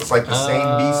Squeeb. It looks like the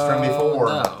same beast from before.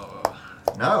 No.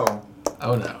 No.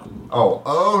 Oh, no.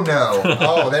 Oh no.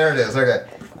 Oh, there it is. Okay.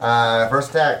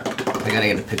 First attack. I gotta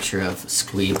get a picture of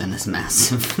Squeeb and this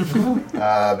massive.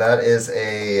 That is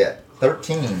a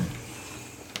 13.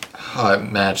 Oh, it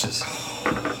matches.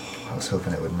 I was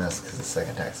hoping it would miss because the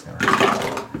second attack's gonna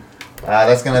hurt.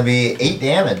 That's gonna be 8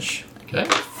 damage. Okay.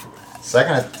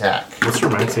 Second attack. What's your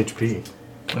max HP?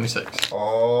 26.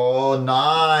 Oh,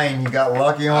 9. You got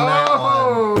lucky on that one.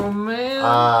 Oh,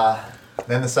 man.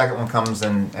 Then the second one comes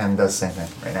and does the same thing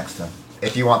right next to him.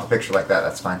 if you want the picture like that,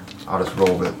 that's fine. I'll just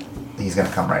roll with. He's gonna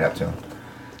come right up to him.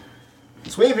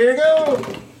 Sweep, here you go.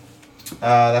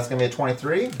 That's gonna be a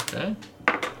 23. Okay.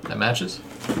 That matches.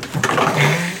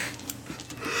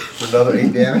 For another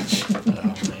 8 damage.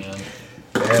 Oh man.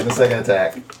 And the second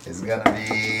attack is gonna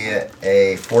be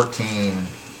a 14.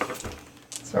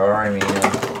 Sorry,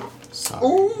 man. Sorry.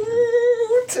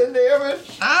 Ooh, 10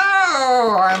 damage.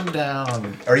 Oh, I'm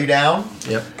down. Are you down?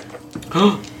 Yep.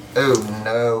 Oh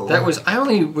no. That was. I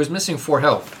only was missing 4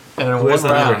 health, and in Who one has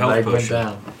that other round health I went potion?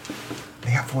 down.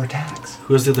 They got 4 attacks.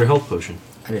 Who has the other health potion?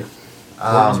 I did.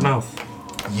 His mouth.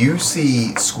 You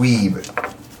see Squeeb.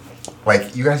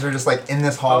 Like, you guys are just like in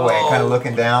this hallway, kind of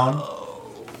looking down,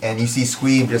 and you see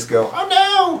Squeeb just go, oh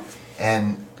no!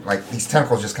 And like these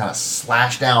tentacles just kind of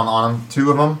slash down on him,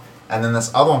 2 of them, and then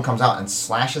this other one comes out and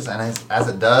slashes, and as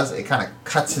it does, it kind of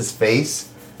cuts his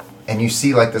face, and you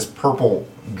see like this purple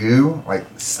goo like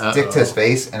stick to his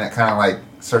face, and it kind of like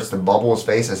starts to bubble his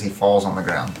face as he falls on the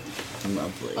ground.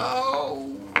 Lovely. Oh.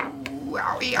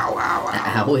 Owie, ow, ow,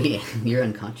 ow. Owie, you're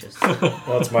unconscious.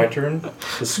 Well, it's my turn.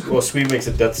 Sweep makes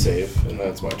a death save, and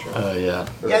that's my turn. Yeah.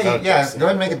 Or Yeah, not a yeah. death Go save. ahead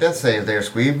and make a death save there,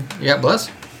 Squeeb. You got bless?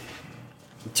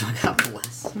 Do I got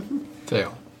bless?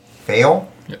 Fail. Fail.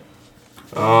 Yep.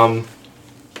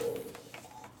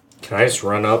 Can I just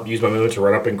run up, use my movement to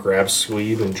run up and grab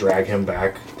Squeeb and drag him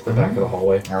back to the back of the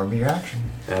hallway? That would be your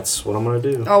action. That's what I'm gonna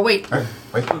do. Oh, wait. All right,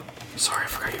 wait. Sorry, I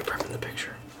forgot you were prepping the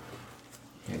picture.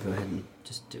 Yeah, go ahead and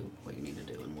just do what you need to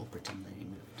do, and we'll pretend that you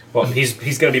moved. Well,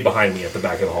 he's gonna be behind me at the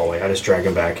back of the hallway. I just drag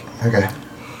him back. Okay.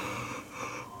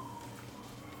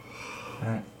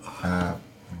 Alright.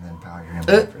 And then Pal, you're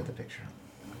gonna wait for the picture.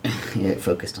 Yeah, it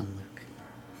focused on Luke.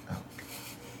 Oh.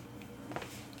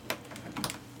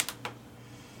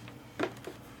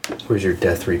 Where's your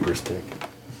Death Reaper stick?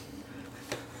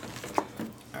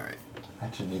 Alright.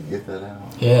 I should need to get that out.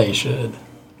 Yeah, you should.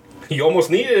 You almost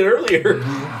needed it earlier.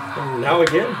 Now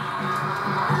again.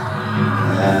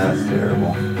 That's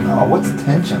terrible. Oh, what's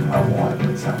tension level?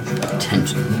 That sounds dumb.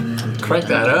 Tension. Crank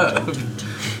that up.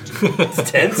 It's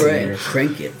tense in here.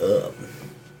 Crank it up.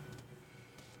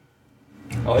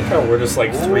 I like how we're just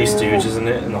like 3 stooges in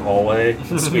it in the hallway.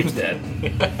 Sweep's dead.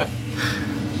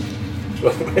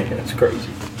 That's crazy.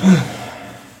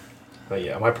 But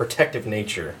yeah, my protective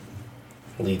nature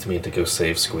leads me to go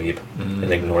save Squeeb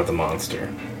and ignore the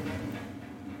monster.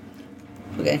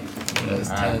 Okay. That's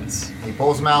tense. He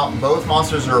pulls them out. Both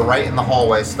monsters are right in the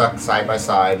hallway, stuck side by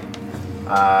side.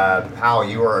 Pal,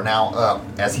 you are now up.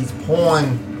 As he's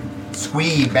pulling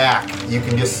Squee back, you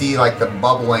can just see like the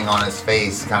bubbling on his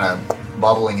face, kind of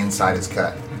bubbling inside his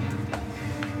cut.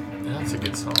 That's a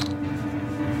good song.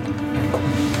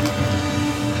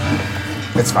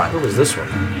 It's fine. Where was this one?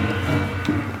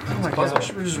 Oh my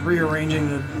gosh, we're just rearranging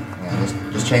the. Yeah,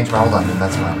 just change my whole dungeon.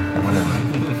 That's fine. Whatever.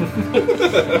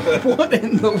 What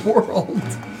in the world?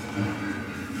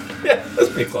 Yeah, that's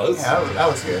pretty close. Yeah, that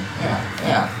was good.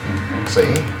 Yeah.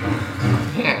 See?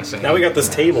 Yeah, same. Now we got this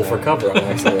table for cover on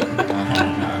accident.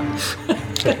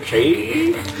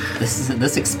 Okay.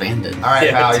 This expanded. All right,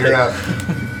 Yeah, Pal, it you're did. up.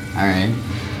 Alright.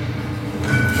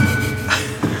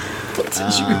 What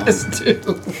did you guys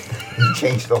do?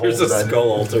 Change the whole There's a dungeon.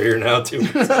 skull altar here now too.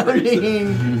 I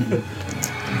mean,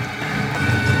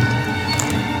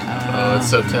 Oh, it's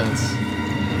so tense.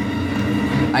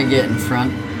 I get in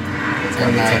front. It's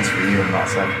gonna be And tense for you in about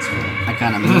seconds. I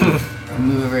kind of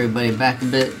move everybody back a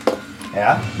bit.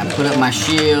 Yeah? I put up my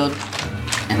shield,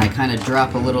 and I kind of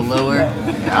drop a little lower.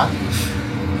 Yeah?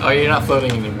 Oh, you're not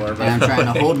floating anymore, And I'm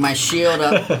trying to hold my shield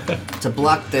up to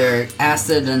block their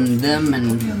acid and them,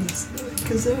 and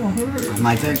because they don't hurt. I'm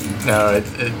like, they're No,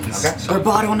 it's Okay.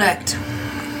 bottlenecked.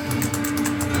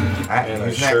 Alright, And I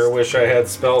who's sure next? wish I had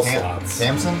spell Sam- slots.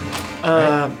 Samson?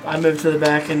 I moved to the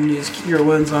back and used Cure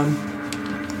Wounds on.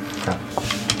 Okay.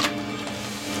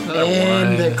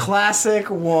 And the classic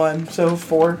 1, so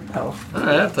 4 health.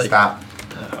 Alright, I'll take Stop.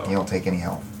 You don't take any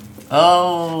health.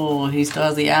 Oh, he still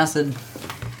has the acid.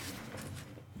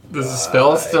 Does the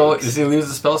spell still? Does he lose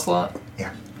the spell slot?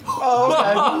 Yeah. Oh,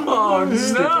 Oh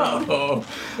no!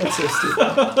 that's so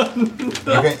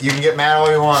stupid. You can get mad all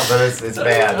you want, but it's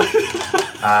bad.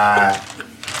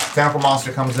 Tentacle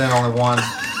monster comes in, only 1.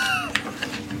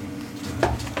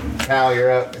 Cal,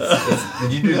 you're up.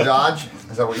 Did you do dodge?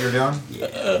 Is that what you were doing?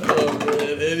 Oh man,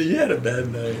 Eddie, you had a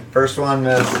bad night. First one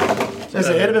missed. It'd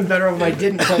have been better if I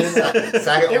didn't play tonight.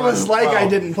 Second It one was like I 12.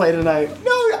 didn't play tonight.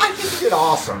 No, I did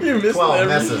awesome. You missed 12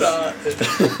 every misses.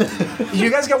 shot. You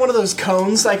guys got one of those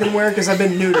cones I can wear because I've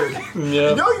been neutered.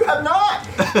 Yeah. No, you have not.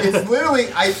 It's literally,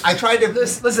 I tried to.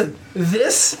 Listen,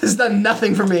 this has done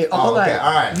nothing for me all Okay, night.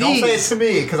 all right. Don't say it These- to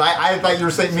me, because I thought you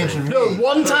were saying mention me. No,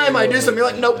 one time I do something, you're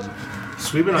like, nope.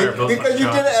 Sweep and I are both Because you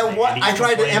did it at what I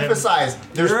tried to emphasize.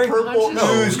 There's purple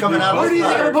ooze coming out Where of do you the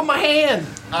think I'm fire. gonna put my hand?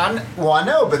 Well, I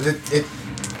know, but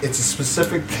it's a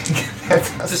specific thing.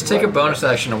 Just take a bonus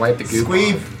action and wipe the goop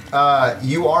Squeeb,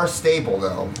 you are stable,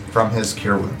 though, from his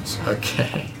cure wounds. off.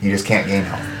 Okay. You just can't gain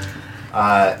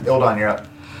health. Ildon, you're up.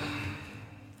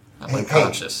 I'm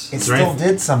unconscious. It still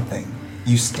did something.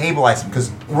 You stabilized him, because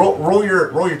roll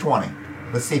your 20.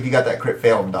 Let's see if you got that crit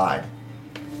fail and died.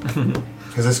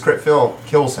 Because this crit fail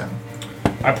kills him.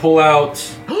 I pull out.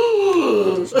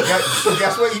 So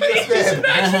guess what you just did? He's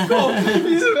magical.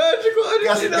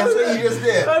 Guess what you just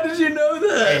did? How did you know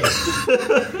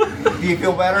that? Do you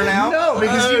feel better now? No,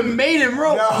 because you made him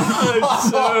roll. No.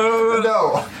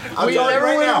 I'm We telling you never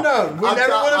right would have now. known. We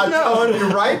never would have I'm known. telling you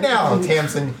right now,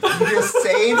 Tamsin, you just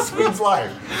saved Squeeb's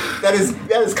life. That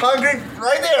is concrete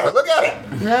right there. Look at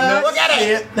it. Yeah, Look at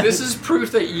it. This is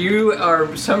proof that you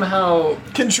are somehow.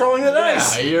 Controlling the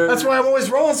dice. you're- That's why I'm always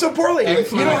rolling so poorly. You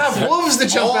don't have wolves to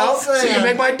jump All I'm out, so you saying-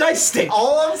 make my dice stink.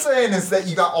 All I'm saying is that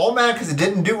you got all mad because it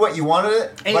didn't do what you wanted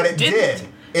it, but it didn't. did.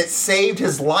 It saved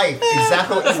his life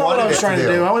exactly what That's you not what wanted I was it trying to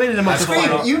do. I wanted him to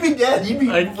Squeeb, you'd be dead. You'd be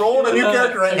rolling a new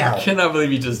character right now. I cannot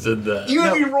believe you just did that. You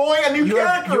would be rolling a new You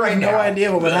have, character you right have no now. idea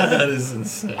what would happen. That is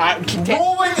insane.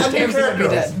 Rolling a new Tamsin would be character.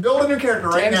 dead. Build a new character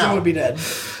right Tamsin now. would be dead.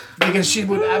 Because she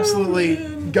would absolutely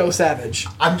go savage.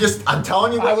 I'm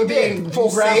telling you what I would you be did. in full You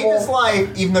saved grapple. his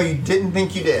life even though you didn't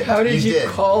think you did. How did you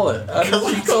call it? How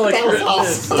did you call it That was crit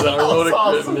miss? awesome. And I rolled a That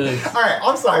was crit awesome. miss. Alright,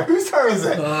 I'm sorry. Whose turn is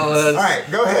it? Oh, that's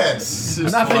Alright, go ahead.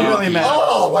 Nothing really matters.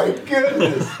 Oh my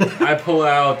goodness. I pull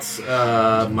out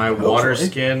my water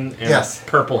skin and Yes. a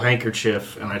purple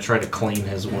handkerchief, and I try to clean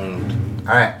his wound.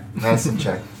 Alright, medicine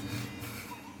check.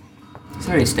 It's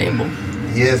very stable.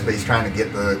 He is, but he's trying to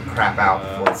get the crap out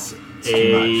before it's too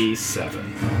A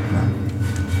 7.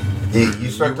 much.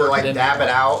 You start to like working it dab it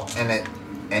out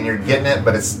and you're getting it,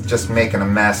 but it's just making a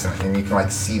mess and you can like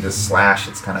see the slash.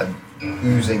 It's kind of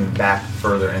oozing back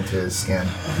further into his skin.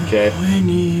 Okay.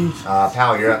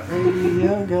 Pal, you're up.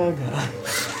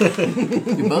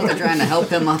 We both are trying to help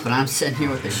him up, and I'm sitting here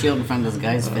with the shield in front of this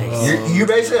guy's face. You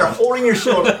basically are holding your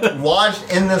shield lodged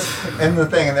in the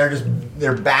thing, and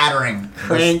they're battering.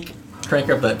 Crank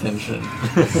up that tension.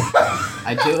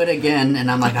 I do it again,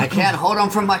 and I'm like, I can't hold him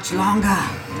for much longer.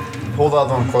 Pull the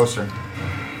other one closer.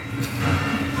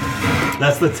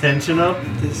 That's the tension up?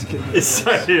 It's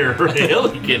not here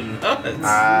really getting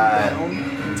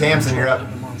nuts. Tamsin, you're up.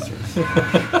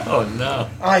 Oh no.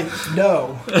 I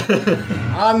know.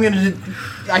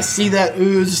 I see that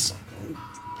ooze.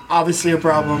 Obviously a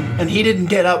problem. And he didn't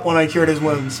get up when I cured his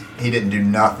wounds. He didn't do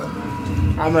nothing.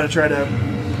 I'm gonna try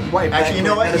to wipe Actually, you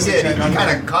know what? He did. He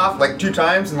kind of coughed like 2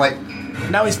 times and like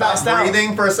Now he's stopped passed out.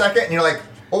 breathing for a second, and you're like,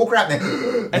 oh crap. And then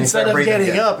you Instead start of breathing getting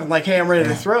again. up and like, hey, I'm ready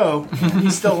to throw,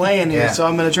 he's still laying here, Yeah. so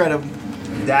I'm gonna try to.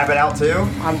 Dab it out too?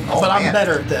 But I'm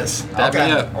better at this. Dab me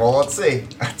Okay. up. Well, let's see.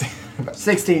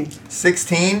 16.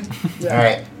 16? All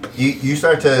right. You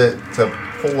start to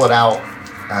pull it out,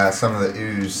 some of the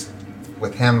ooze,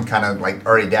 with him kind of like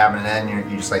already dabbing it in.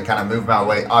 You just like kind of move him out of the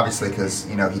way, obviously, because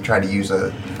he tried to use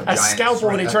a giant scalpel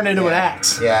when he turned into an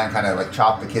axe. Yeah, and kind of like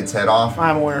chop the kid's head off.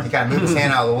 I'm aware. He kind of moved his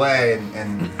hand out of the way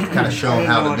and kind of show him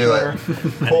how to do it.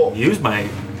 Pull, Use my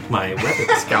weapon.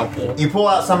 Scalpel. you pull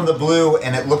out some of the blue,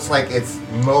 and it looks like it's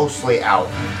mostly out.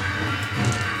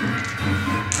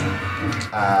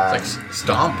 It's like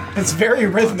stomp. It's very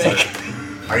rhythmic.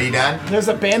 Are you done? There's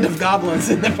a band of goblins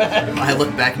in the back. I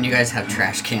look back and you guys have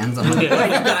trash cans. I'm like, what are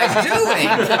you guys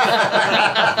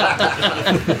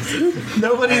doing?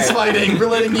 Nobody's fighting. We're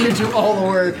letting you do all the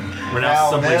work. We're now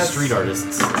Now Subway this- street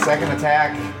artists. Second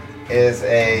attack is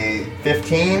a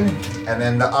 15, and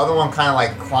then the other one kind of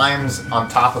like climbs on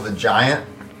top of the giant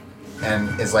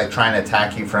and is like trying to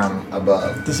attack you from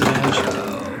above. Disadvantage.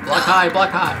 Block high, block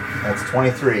high. That's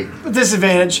 23.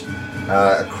 Disadvantage.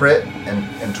 A crit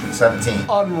and 17.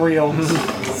 Unreal.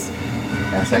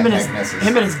 That's Him and, his, misses.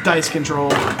 him and his dice control.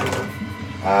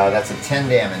 That's a 10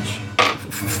 damage.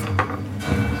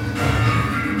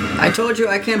 I told you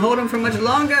I can't hold him for much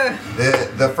longer.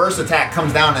 The first attack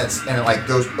comes down and it like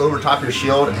goes over top of your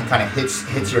shield and kind of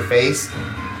hits your face,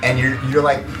 and you're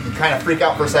like you kind of freak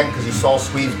out for a second because you saw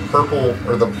Squee's purple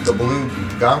or the blue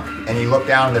gunk, and you look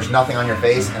down and there's nothing on your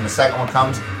face, and the second one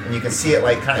comes and you can see it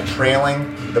like kind of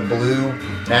trailing the blue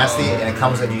nasty, and it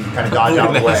comes and you kind of dodge out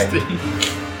of the way.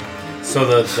 So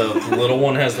the little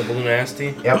one has the blue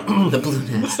nasty. Yep. The blue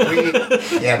nest.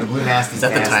 Yeah, the blue nasty. Is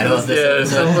that the title of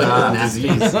this episode? Blue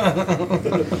nasties.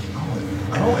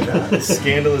 Oh my god.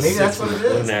 Scandalous. Maybe that's Six what it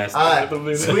with is. blue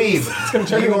nasty.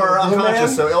 Squeeb, you are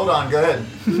unconscious, so Ildon, go ahead.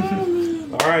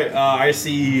 All right, I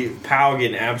see Pow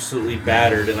getting absolutely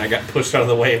battered, and I got pushed out of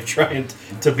the way of trying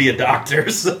to be a doctor.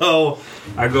 So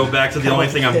I go back to the only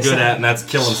thing I'm good at, and that's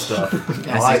killing stuff.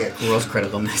 I like see it. gross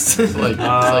critical miss. Like,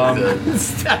 the,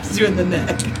 Stabs you in the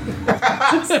neck.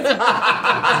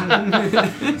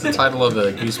 it's the title of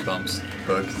the Goosebumps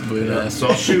book. Blue Nest. So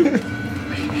I'll shoot.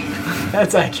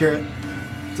 That's accurate.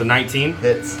 It's a 19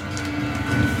 Hits.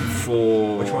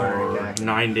 for Which one are you attacking?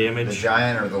 9 The damage.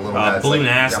 giant or the little guy? that's, blue like,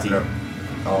 nasty. jumping up?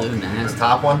 Oh, Blue nasty. The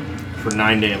top one? For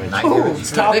 9 damage. 9 Ooh, damage.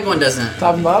 The top, big one doesn't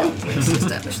top and bottom.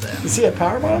 establish that. Is he a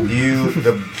power bomb?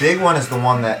 The big one is the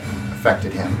one that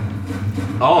affected him.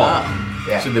 Oh, Ah,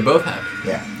 Yeah. So they both have it.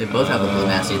 Yeah. they both have the blue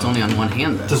nasty. It's only on one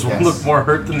hand though. does one Yes. look more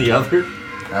hurt than the other?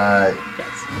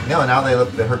 No, now they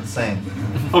hurt the same.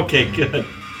 Okay, good.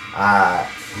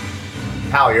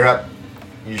 Pal, you're up.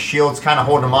 Your shield's kind of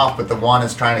holding him off, but the one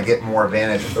is trying to get more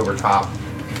advantage over top of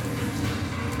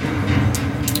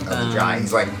the giant.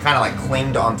 He's like kind of like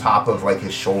clinged on top of like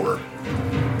his shoulder.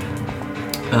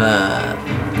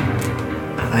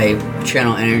 I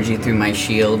channel energy through my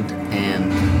shield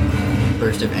and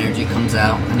burst of energy comes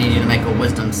out. I need you to make a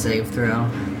wisdom save throw.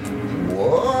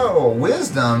 Whoa,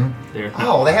 wisdom. There.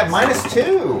 Oh, they have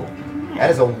 -2. That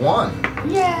is a 1.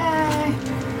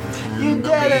 You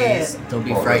did it! They'll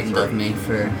be Oh, frightened that's of me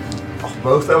for Oh,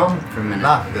 both of them? a minute.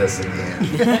 Not this again.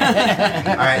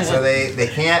 Alright, so they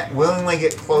can't willingly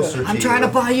get closer to you. I'm trying to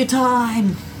buy you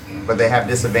time. But they have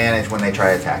disadvantage when they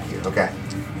try to attack you. Okay.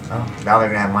 Oh, now they're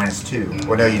gonna have -2.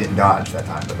 Well, no, you didn't dodge that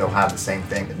time, but they'll have the same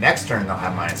thing. The next turn they'll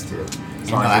have -2. As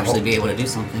And long I'll as you actually hold- be able to do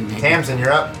something. Maybe. Tamsin,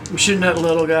 you're up. I'm shooting at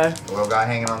little guy. The little guy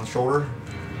hanging on the shoulder.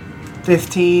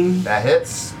 15. That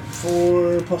hits.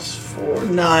 4 plus 4.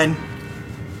 9.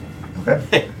 Okay.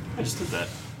 Hey, I just did that.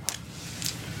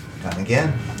 Done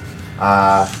again.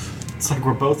 It's like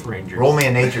we're both rangers. Roll me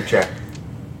a nature check.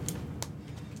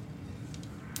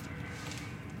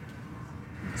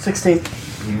 16.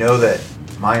 You know that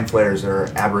mind flayers are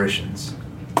aberrations.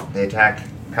 They attack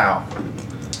Pow.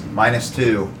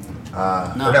 -2.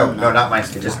 No, no, no. not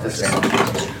 -2. Just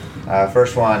disadvantage.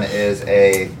 First one is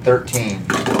a 13.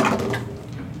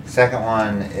 Second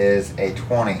one is a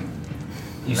 20.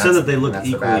 You And said that they that's- look that's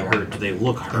the equally bad one. hurt. Do they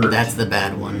look hurt? And that's the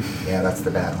bad one. Yeah, that's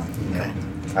the bad one. Okay.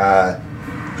 Yeah.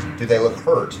 Do they look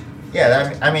hurt?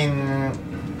 Yeah, I mean,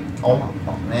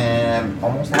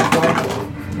 almost halfway,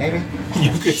 maybe.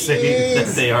 You could say that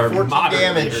Jeez, they are 14 moderately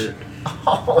damage. hurt.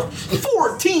 Oh,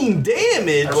 14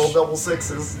 damage. I rolled double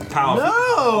 6s. Powerful. No!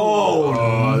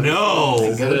 Oh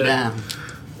no! Go down.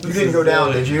 You didn't go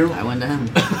down, did you? I went down.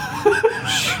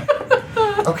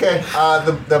 Okay.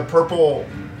 The purple,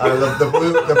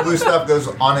 the blue stuff goes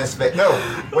on his face. No,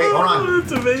 wait, hold on.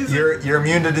 That's amazing. You're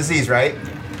immune to disease, right?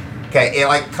 Okay, it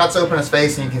like cuts open his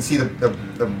face and you can see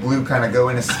the blue kind of go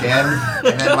in his skin,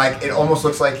 and then like it almost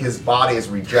looks like his body is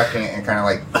rejecting it and kind of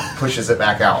like pushes it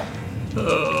back out.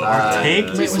 Tank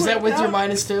Wait, was that with your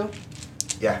 -2?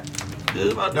 Yeah.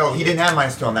 No, he didn't have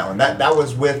 -2 on that one. That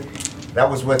was with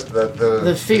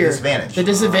the fear. disadvantage. The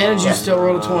disadvantage, Yeah. you still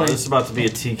rolled a 20. This is about to be a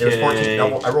It was 14.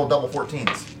 TK. I rolled double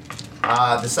 14s.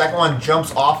 The second one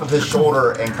jumps off of his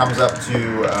shoulder and comes up to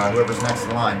whoever's next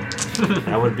in line.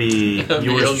 That would be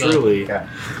yours Ildon. truly. Okay.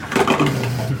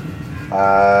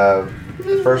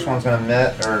 First one's gonna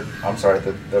miss, or I'm sorry,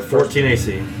 the first 14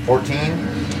 AC. 14.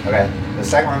 Okay. The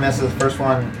second one misses. The first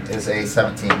one is a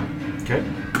 17. Okay.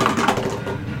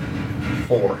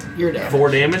 4. You're down. 4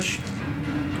 damage.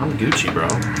 I'm Gucci, bro.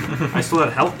 I stole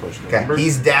that health potion. Okay. Remember?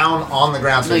 He's down on the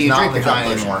ground, so No, he's you not drink on the the health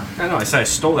giant potion. anymore. I know. I said I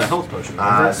stole that health potion.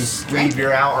 Remember? Steve,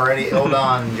 you're out already.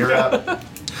 Ildon, you're up.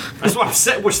 That's what I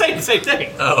said. We're saying the same thing.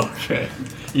 Oh, okay.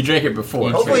 You drank it before.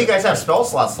 Hopefully you guys have spell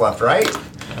slots left, right?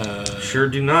 Sure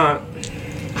do not.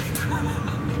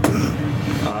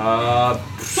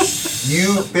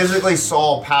 You physically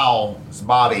saw Powell's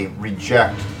body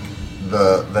reject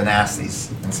the nasties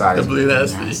inside The his blue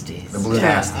nasty. Nasties. the blue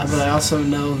Yeah, nasties. but I also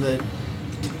know that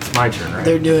It's my turn, right?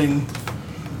 they're doing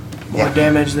more Yeah.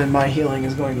 damage than my healing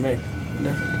is going to make.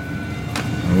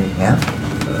 Yeah.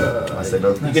 I say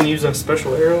both. You can use a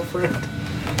special arrow, friend.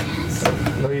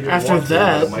 No, you didn't After want to,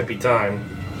 that- but it might be time.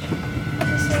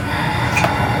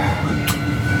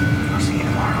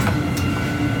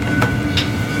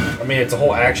 I mean, it's a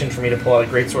whole action for me to pull out a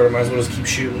greatsword. I might as well just keep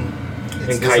shooting It's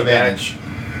and kite back. disadvantage.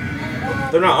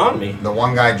 They're not on me. The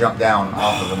one guy jumped down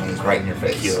off of him. He's right in your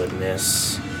face.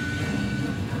 Goodness.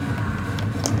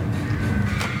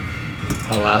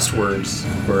 last words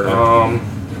were Um,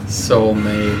 Soul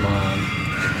May Mon.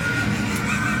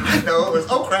 No, it was,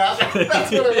 oh crap.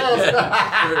 That's what it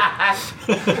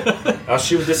was. I'll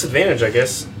shoot with disadvantage, I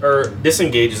guess. Or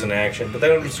disengage is an action, but that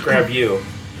don't just grab you.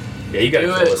 Yeah, you gotta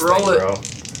Do kill it, this roll thing, it. bro.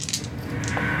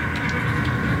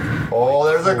 Oh,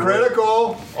 there's a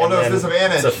critical. Oh, And no, it's then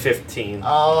disadvantage. It's a 15.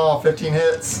 Oh, 15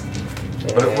 hits.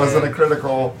 But it wasn't a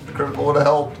critical. The critical would have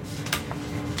helped.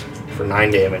 For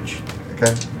 9 damage.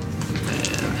 Okay.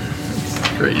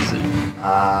 Crazy.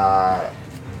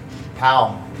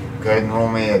 Pal, go ahead and roll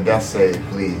me a death save,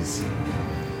 please.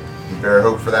 You better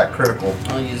hope for that critical.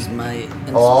 I'll use my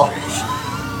inspiration. Oh.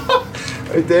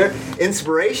 Right there.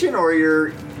 Inspiration or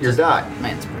your die?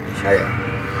 My inspiration. Okay.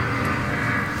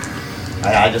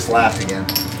 I just laughed again.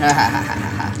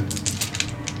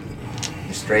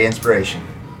 Just straight inspiration.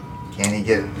 Can he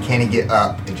get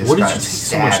up and just Where did kind you of take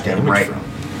so much stab him damage right? from?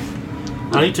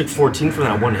 I know you took 14 from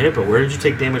that one hit, but where did you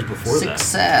take damage before that?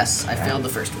 Success. I failed the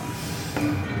first one.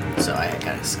 So I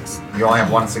got a success. You only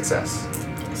have one success.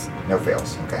 Yes. No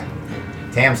fails. Okay.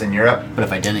 Tamsin, you're up. But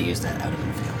if I didn't use that, I would have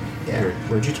been failed. Yeah.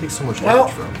 Where'd you take so much Well,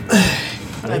 damage from?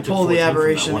 I know you took pull the 14 from that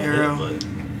aberration one hit, arrow.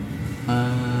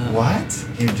 but- What?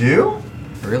 You do?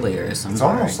 Earlier, some It's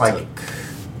almost I like- took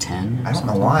 10. Or I don't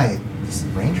know something. why this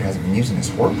ranger hasn't been using his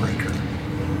horde breaker.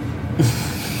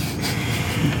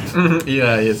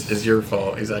 Yeah, it's your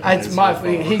fault. Exactly. It's my fault.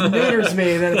 He neuters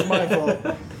me, then it's my fault.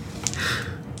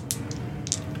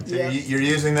 So Yeah. you're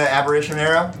using the aberration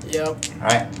arrow? Yep. All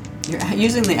right. You're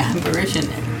using the apparition.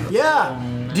 Yeah.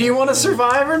 Do you want to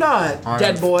survive or not,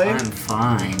 dead boy? I'm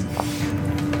fine.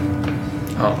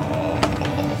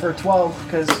 Oh. For 12,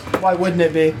 because why wouldn't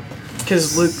it be?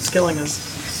 Because Luke's killing us.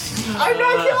 I'm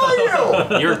not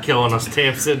killing you! You're killing us,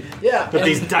 Tamsin. Yeah. With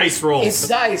these dice rolls. It's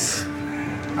dice.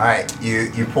 All right,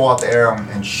 you pull out the arrow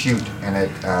and shoot, and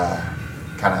it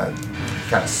kind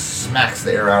of smacks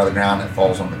the arrow out of the ground and it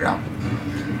falls on the ground.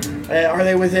 Are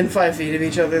they within 5 feet of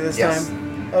each other this Yes.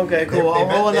 time? Okay, cool. I'll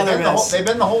roll another miss. They've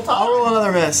been the whole time. I'll roll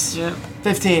another miss. Yeah.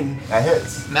 15 That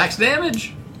hits. Max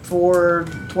damage. for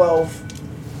 12.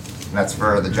 And that's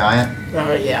for the giant.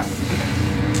 Yeah.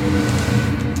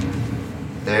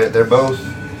 They're both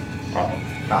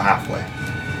about halfway.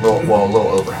 A little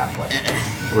over halfway.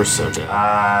 We're so dead.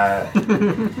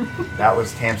 That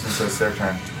was Tamsin, so it's their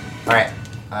turn. All right,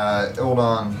 hold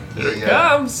on. Here it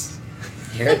comes.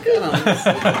 Here it comes.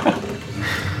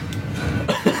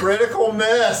 Critical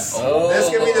miss. Oh. This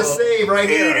could be the save right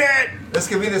here. Eat it! This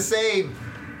could be the save.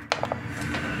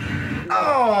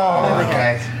 Oh,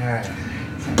 okay. All right.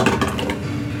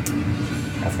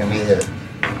 That's gonna be a hit.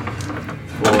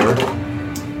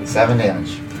 For 7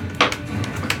 damage.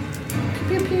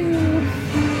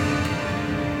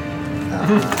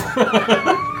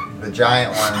 The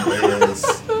giant one is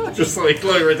Just like,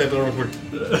 let me write that down real quick.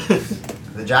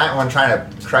 the giant one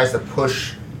tries to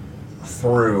push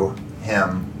through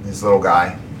him, his little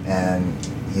guy, and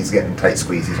he's getting tight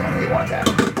squeeze. He's only get one attack.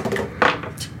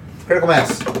 Critical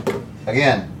miss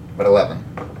again, but 11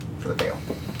 for the fail.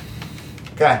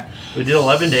 Okay, We did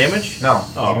 11 damage? no,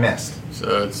 Oh. he missed.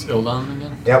 So it's Ildon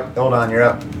again. Yep, hold on, you're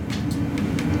up.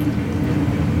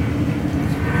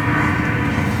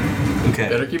 Okay.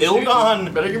 Better keep Ildon,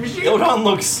 shooting. Better keep shooting. Ildon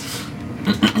looks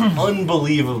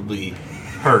unbelievably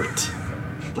hurt.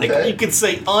 Like, Okay. you could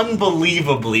say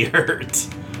unbelievably hurt.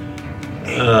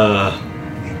 Hey, damn.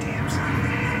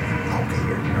 Okay,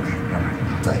 you're okay. Never mind.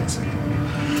 I'll tell you in a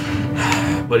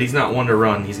second. But he's not one to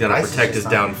run. He's got to Nice, protect his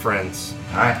just down fine. friends.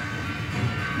 All right,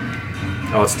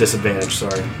 Oh, it's disadvantage,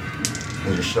 sorry. is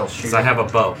your shell Because shooting? I have a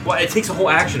bow. Well, it takes a whole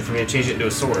action for me to change it into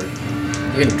a sword.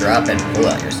 You can drop it and pull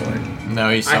out your sword. No,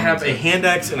 he I have summons a it. hand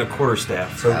axe and a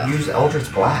quarterstaff. So use Eldritch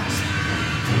Blast.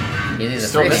 You need a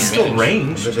Still free That's hand. still Is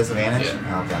ranged. it disadvantage?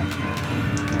 Yeah. Okay.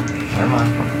 Never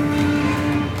mind.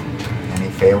 And he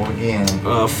failed again.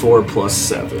 4 plus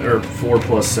 7. Or 4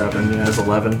 plus 7, yeah, is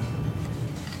 11.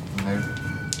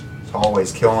 It's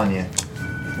always killing you.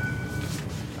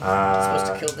 Supposed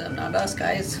to kill them, not us,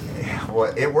 guys.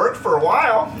 Well, it worked for a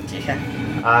while.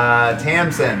 Yeah.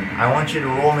 Tamsin, I want you to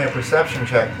roll me a perception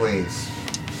check, please.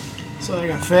 So I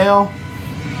got fail.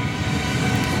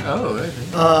 Oh,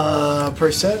 okay.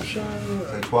 Perception.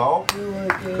 So 12?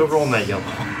 Quit rolling that yellow.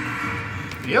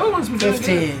 The other one's been doing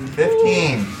good.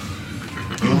 15.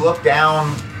 15. You look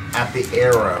down at the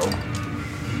arrow.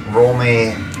 Roll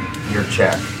me your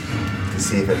check to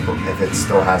see if it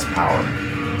still has power.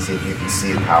 See if you can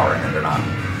see the power in it or not.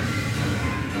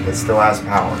 It still has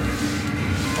power.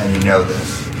 And you know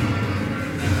this.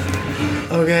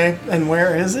 Okay, and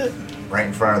where is it? Right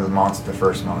in front of the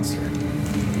first monster.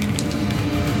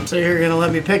 So you're gonna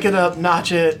let me pick it up,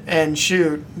 notch it, and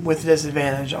shoot with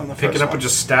disadvantage on the Pick first it up one. and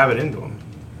just stab it into him.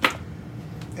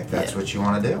 If that's what you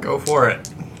want to do. Go for it.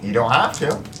 You don't have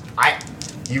to.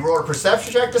 You rolled a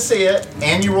perception check to see it,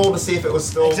 and you rolled to see if it was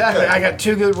still Exactly. good. I got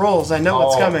 2 good rolls. I know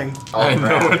what's Oh. coming. Oh, I know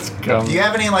crap. what's coming. Do you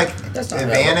have any like That's not how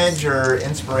that advantage or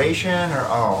inspiration or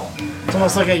It's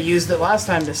almost like I used it last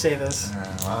time to say this.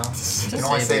 well, you can To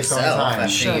only save so many yourself,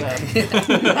 times. Shut up.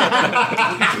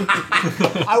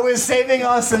 I was saving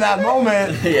us in that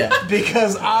moment Yeah.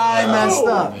 because I messed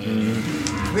up.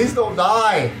 Please don't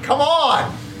die. Come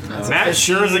on. Matt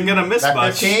sure isn't gonna miss That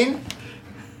much. 15?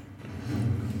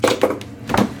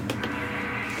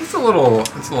 It's a little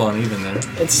uneven there.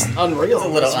 It's unreal. It's a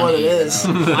little That's what it uneven, is.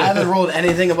 I haven't rolled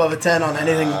anything above a 10 on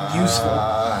anything useful.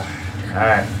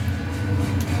 Alright.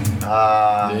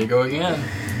 There you go again.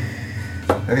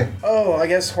 Okay. Oh, I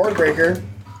guess Hordebreaker.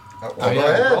 Oh, Oh go yeah,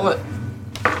 ahead. roll it.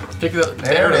 Pick the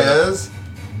There it is.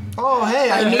 Oh, hey,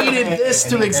 I needed this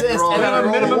to exist, and I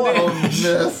rolled a 1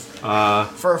 Miss.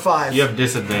 for a 5. You have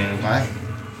disadvantage Why?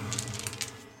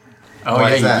 Oh Why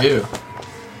yeah, is that? you do.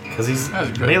 because he's That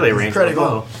was good. melee range. critical.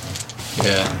 Low.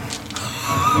 Yeah.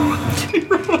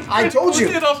 I told you,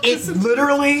 It off it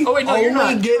literally Oh wait, no, you're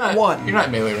only not. get you're not, 1. You're not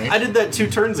melee range. I did that 2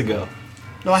 turns ago.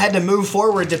 No, I had to move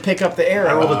forward to pick up the I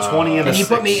arrow. rolled a 20 and a And he 6.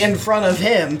 put me in front of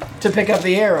him to pick up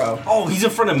the arrow. Oh, he's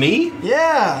in front of me?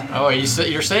 Yeah. Oh, you're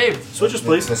saved. Switches,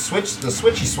 please. The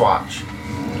switchy swatch.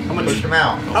 How much? Push him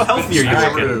out. How healthy are you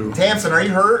Alright, looking? Tamsin, are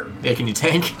you hurt? Yeah, can you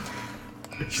tank?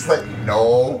 She's like,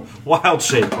 no. Wild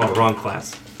shape. Oh, wrong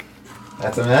class.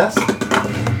 That's a miss.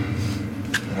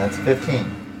 And that's 15.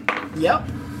 Yep.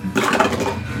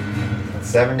 That's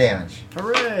 7 damage.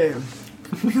 Hooray.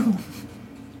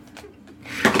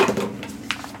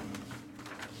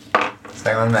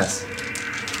 Second one miss.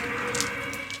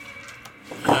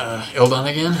 Ildon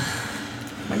again.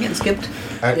 Am I getting skipped?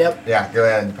 Yep. Yeah, go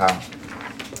ahead, pal.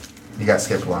 You got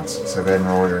skipped once, so go ahead and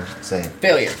roll your save.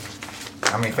 Failure.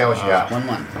 How many fails you got?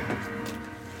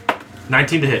 1-1.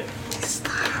 19 to hit.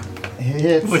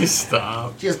 Hits. Please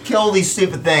stop. Just kill these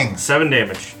stupid things. 7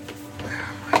 damage.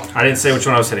 I didn't say which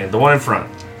one I was hitting. The one in front.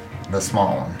 The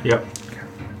small one. Yep.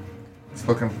 It's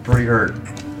looking pretty hurt.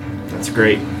 That's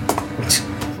great.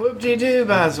 Whoop-de-doo,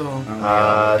 Basil.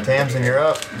 Tamsin, you're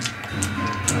up.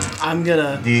 I'm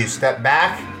gonna Do you step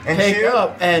back and pick shoot?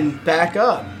 up and back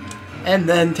up. And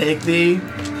then take the...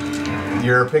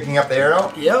 You're picking up the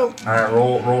arrow? Yep. Alright,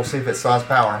 roll, see if it still has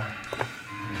power.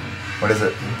 What is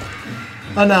it?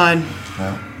 A 9.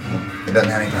 No. It doesn't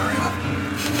have any power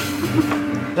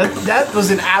left. That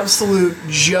was an absolute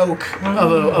joke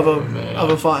of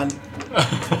a fun.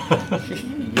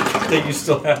 That you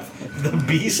still have the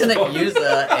beast. Shouldn't use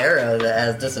an arrow that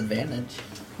has disadvantage.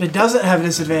 It doesn't have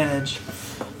disadvantage.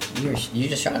 You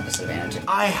just shot a disadvantage.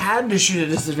 I had to shoot a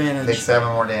Take disadvantage. 7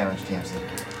 more damage, Tamsin,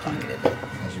 Fuck it.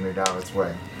 as you moved out of its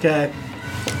way. Okay.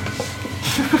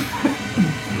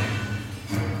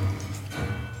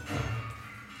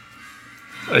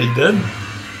 Are you dead?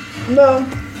 No.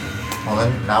 Well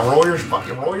then, now roll your.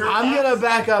 I'm gonna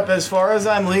back up as far as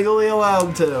I'm legally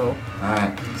allowed to.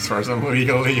 Alright. As far as I'm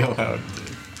legally allowed to.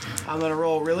 I'm gonna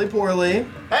roll really poorly.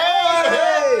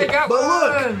 Hey! got But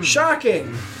one! look,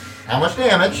 shocking. How much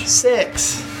damage?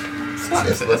 6.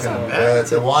 It's looking.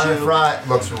 The one in front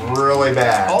looks really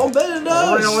bad. All bet it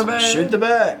does. Really bad. Shoot the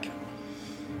back.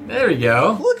 There we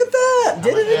go. Look at that.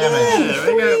 Did it damage? again.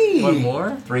 Yeah, we got 3. one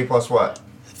more. 3 plus what?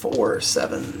 4,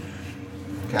 7.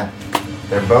 Okay.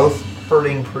 They're both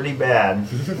hurting pretty bad.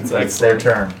 It's their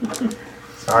turn.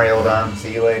 Sorry, Ildon.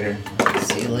 See you later.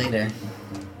 See you later.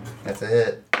 That's a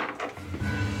hit.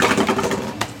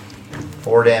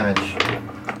 4 damage.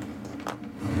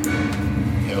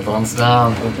 Ildon's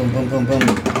down. Boom, boom, boom, boom,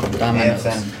 boom. Dominoes.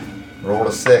 Tamsin rolled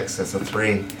a 6. That's a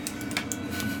 3.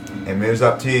 It moves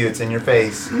up to you. It's in your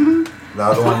face. The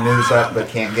other one moves up but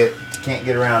can't get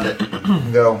around it.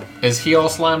 Go. Is he all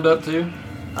slimed up too?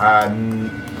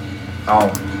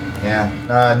 Oh,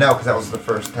 yeah. No, because that was the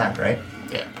first attack, right?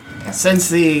 Yeah. Since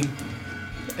the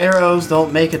arrows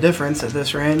don't make a difference at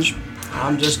this range,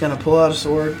 I'm just gonna pull out a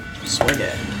sword, swing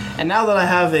it. And now that I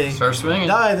have a Start swinging.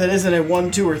 die that isn't a 1,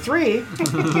 2, or 3,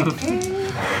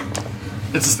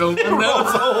 It's still one now.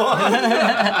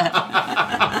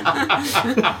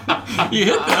 You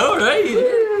hit though,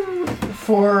 right?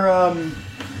 for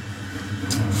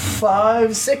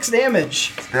 5, 6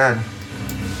 damage. It's dead.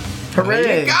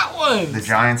 Hooray! You got one. The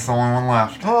giant's the only one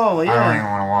left. Oh I don't even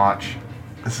yeah. want to watch.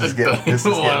 This is don't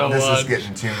even wanna watch.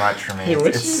 getting too much for me. Hey,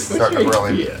 It's starting to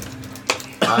really.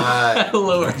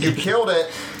 Lower. You killed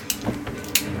it.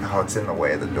 Oh, it's in the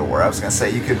way of the door. I was gonna say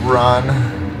you could run.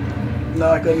 No,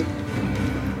 I couldn't.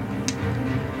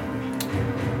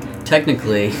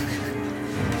 technically,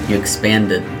 you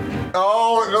expanded.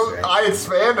 Oh, I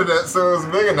expanded it so it was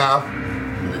big enough.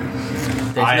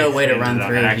 There's I no way to expanded run on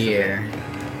through accident. here.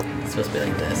 It's supposed to be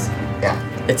like this.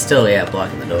 Yeah. It's still,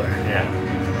 blocking the door. Yeah.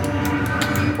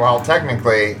 Well,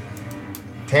 technically,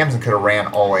 Tamsin could have ran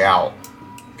all the way out.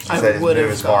 She I said would move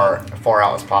have as far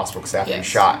out as possible because after you Yes.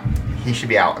 shot, he should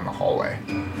be out in the hallway.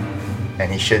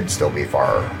 And he should still be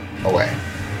far away.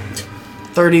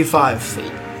 35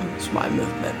 feet. That's my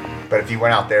movement. But if you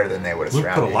went out there, then they would have Luke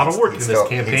surrounded put a lot of work in this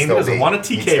campaign. He doesn't want a TK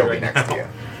he'd still right be next to now. you.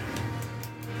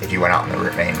 If you went out in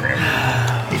the main room,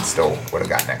 he still would have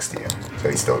got next to you. So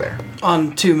he's still there.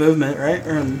 On 2 movement, right?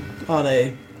 Or on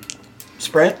a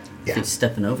sprint? Yeah. He's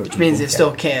stepping over. Which means he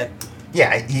still can't.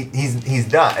 Yeah, he's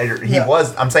done. He Yeah.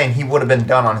 was. I'm saying he would have been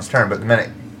done on his turn, but the minute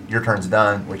your turn's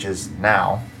done, which is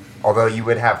now, although you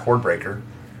would have Hordebreaker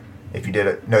if you did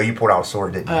it. No, you pulled out a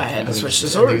sword, didn't you? I had to switch the I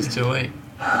think sword. it's too late.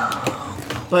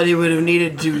 But he would have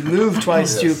needed to move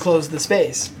twice to close the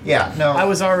space. Yeah, no. I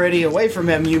was already away from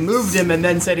him. You moved him and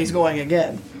then said he's going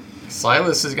again.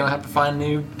 Silas is gonna have to find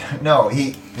new. No,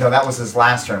 that was his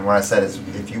last turn. What I said is,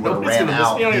 if you would have Nobody's ran gonna miss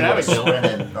out, me. I he don't would even have have a kill.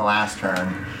 sprinted the last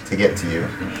turn to get to you.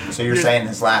 So you're saying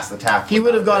his last attack? He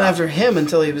would have gone not after him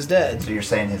until he was dead. So you're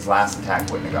saying his last attack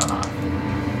wouldn't have gone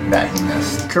off? That he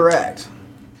missed. Correct.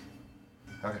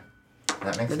 Okay,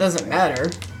 that makes. It doesn't matter.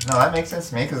 No, that makes sense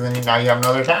to me because then now you have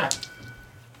another attack.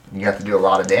 You have to do a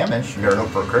lot of damage. You better hope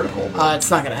for a critical. It's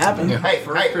not going to happen. Yeah. Hey,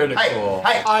 For hey, critical.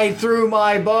 hey! I threw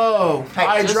my bow. Hey,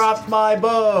 I just- dropped my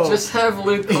bow. Just have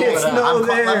Luke call It's it out. no-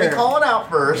 Let me there. call it out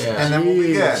first, Yeah. and then we'll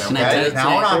be good. Can I Okay. take Now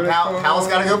hold on, critical? Pal's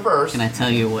got to go first. Can I tell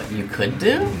you what you could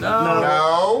do?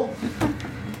 No.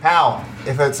 Pal,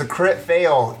 if it's a crit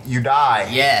fail, you die.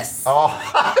 Yes. Oh,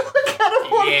 look at him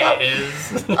hold on.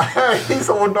 Yes. He's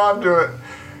holding on to it.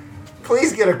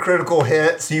 Please get a critical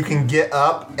hit so you can get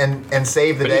up and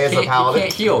save the day as a He paladin.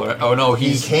 can't heal. Right? Oh no, He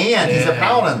he's can. He's a Yeah.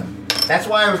 paladin. That's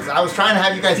why I was trying to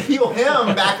have you guys heal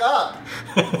him back up.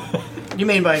 You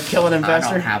mean by killing him I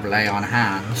faster? don't have lay on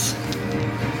hands.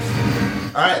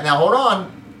 All right, now hold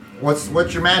on. What's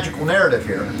your magical narrative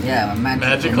here? Yeah, a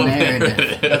magical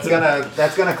narrative.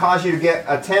 That's gonna cause you to get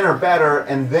a 10 or better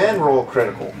and then roll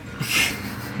critical.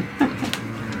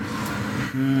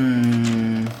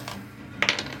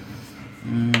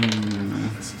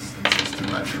 This is too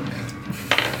much for me.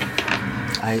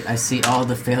 I see all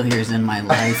the failures in my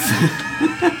life,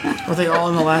 Were they all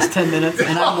in the last 10 minutes?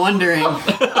 and I'm wondering. when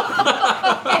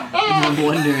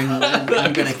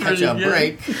I'm gonna catch a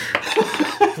break,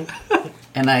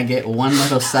 and I get one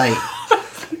little sight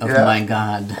of Yeah. my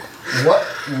god. What?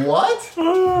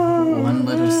 One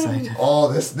little sight.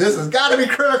 Oh, this has got to be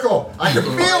critical. I can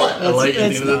feel I it. like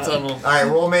it's it in the tunnel. All right,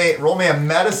 roll me a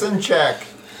medicine check.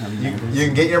 You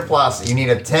can get your plus. You need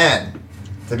a 10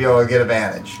 to be able to get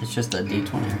advantage. It's just a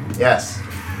D20. Yes.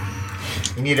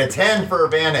 You need a 10 for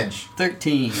advantage.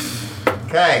 13.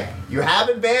 Okay, you have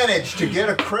advantage to get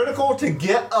a critical to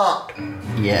get up.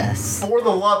 Yes. For the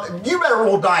love, you better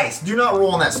roll dice. Do not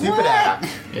roll on that stupid app.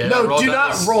 Yeah, No, roll do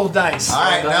dice. not roll dice. All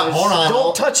right, now hold on.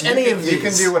 Don't touch any of You can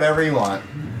these. do whatever you want.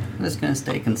 I'm just gonna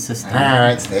stay consistent. All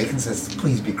right, stay consistent.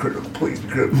 Please be critical. Please be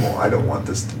critical. I don't want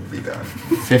this to be done.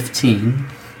 15.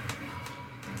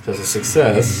 There's a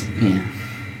success. Yeah.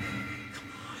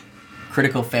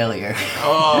 Critical failure.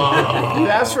 You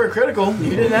asked for a critical. You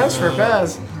didn't ask for a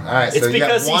pass. All right, It's so you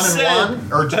because got he 1 said, and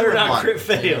 1 or 2 better and not 1. crit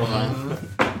fail.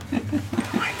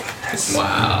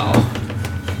 Wow.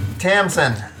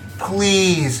 Tamsin,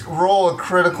 please roll a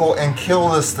critical and kill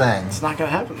this thing. It's not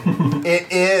gonna happen.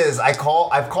 It is. I've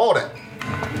called it.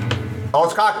 Oh,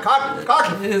 it's cocked.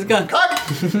 It's gone.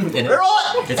 Cocked. It is. Roll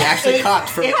it. It's actually cocked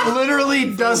for It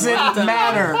literally doesn't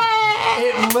matter.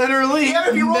 It literally Yeah,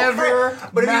 if you roll never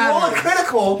but if you roll a matters.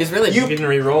 critical, He's really- You can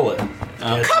re-roll it.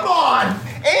 come on,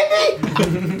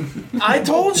 Andy. I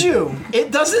told you.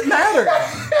 It doesn't matter.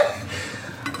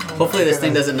 Hopefully this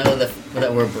thing doesn't know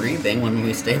that we're breathing when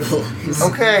we stabilize.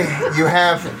 Okay, you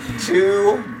have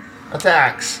 2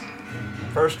 attacks.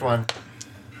 First one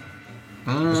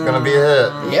is gonna be a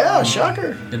hit. Yeah,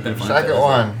 shocker. It'd been fun if it Second was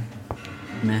one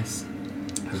a miss.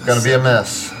 is gonna be a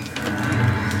miss.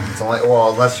 It's only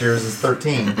unless yours is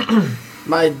 13.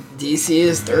 My DC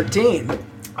is 13.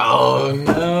 Oh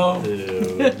no.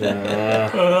 Dude,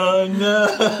 Oh no.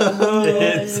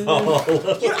 it's all.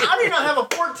 How do you not have a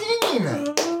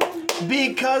 14?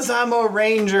 Because I'm a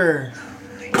ranger.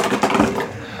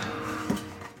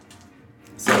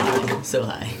 So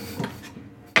high.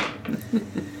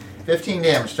 15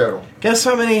 damage total. Guess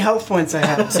how many health points I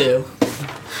have? 2.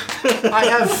 I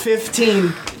have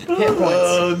 15. hit points.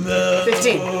 Oh no.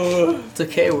 15. It's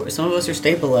okay. Some of us are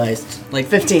stabilized. Like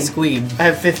 15. Squeeb. I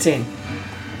have 15.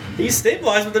 He's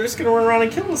stabilized, but they're just gonna run around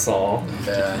and kill us all.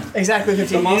 Yeah. Exactly 15.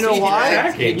 The You know monsters keep why?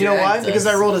 attacking. You know why? Drags Because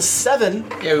I us. rolled a 7.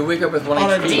 Yeah, we wake up with 1 On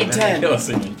a HP and then D10. they kill us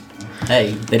again.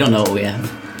 Hey, they don't know what we have.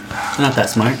 They're not that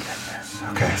smart.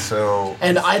 Okay, so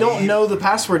And I don't know the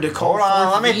password to call hold on.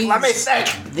 for Let me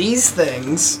think. these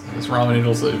things. It's ramen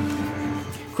noodle soup.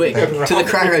 Quick, to the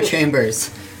cryo chambers.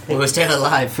 It will stay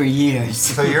alive for years.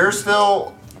 So you're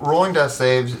still rolling death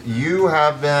saves. You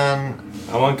have been.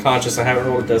 I'm unconscious. I haven't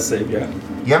rolled a death save yet.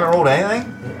 You haven't rolled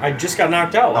anything. I just got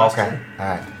knocked out last Okay. time. All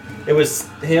right. It was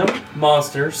him,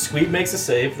 monster. Squeak makes a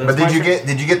save. That's But my did you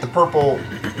turn. get the purple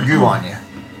goo on you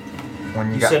when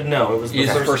you You got? said no. It was the He's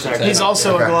the first first attack. attack. He's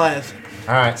also Okay. a Goliath.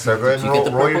 All right. So go ahead Did and you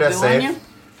get the roll your purple death goo on save.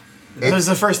 you? It was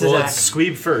the first Well, attack. it's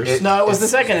Squeeb first. No, it was the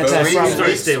second attack. Sweep, Probably.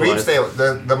 Probably. sweep,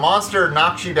 Stabilized. the monster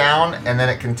knocks you down and then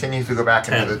it continues to go back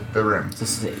into 10. the room. It's a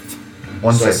save.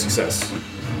 One So save. success.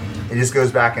 It just goes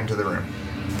back into the room.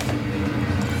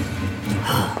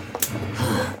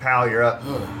 Pal, you're up.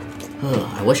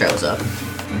 I wish I was up.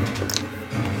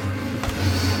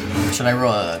 Should I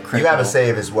roll a critical? You have a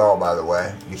save as well, by the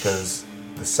way, because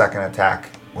the second attack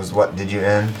was what did you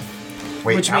end?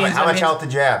 Wait, Which how means much that means- health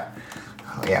did you have?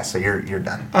 Oh, yeah, so you're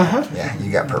done. Yeah,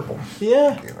 you got purple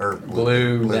Yeah. or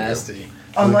Blue blue. nasty.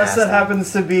 Unless nasty. that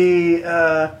happens to be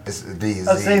It's a disease.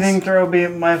 a saving throw, be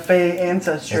my Fey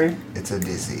ancestry. It's a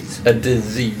disease. A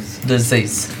disease.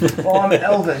 disease. Well, I'm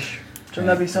elvish. Shouldn't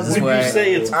that be something? Is this Would you where-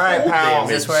 say it's All right, pal. Is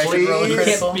this where I should roll a Please.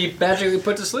 critical? Be magically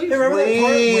put to sleep. Hey, remember that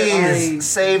part where I Please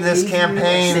save this gave you-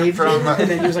 campaign saved you, from. and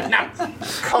then he was like, no.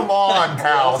 Come on,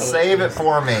 pal, save it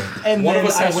for me. And One then of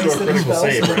us I has to do a wasted a critical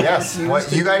spell. save, so right? Yes, I what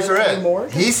used you to guys do are it in. anymore.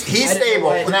 He's I didn't know stable.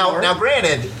 why I didn't work. Now,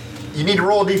 granted, you need to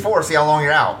roll a d4 see how long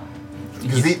you're out.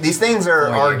 Because these things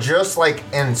are 4 years. just like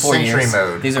in 4 sentry years.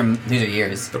 mode. These are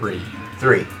years. 3.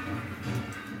 3.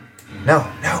 No,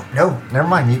 never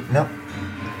mind.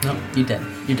 No, you dead.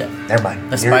 You dead. Never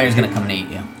mind. The spider's gonna come and eat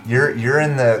you. You're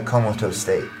in the comatose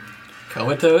state.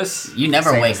 Comatose. You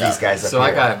never Same wake as these up. guys up So I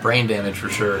here. got brain damage for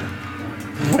sure.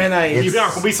 When I You're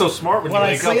not gonna be so smart when you When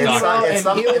I wake up, cleaned you Doctor. out It's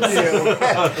and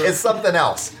healed you. it's something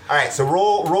else. All right, so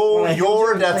roll When I healed your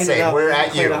you and death cleaned it save. up, We're I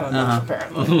at cleared you. out enough,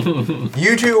 apparently.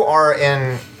 You two are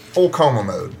in full coma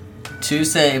mode. 2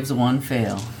 saves, 1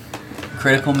 fail.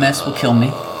 Critical miss will kill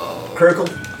me. Critical.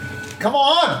 Come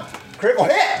on, critical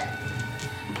hit.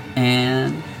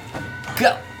 And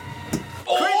go.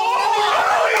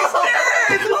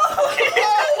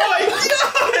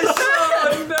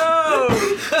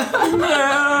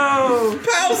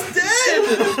 Pal's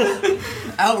dead!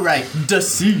 Outright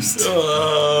deceased.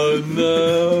 Oh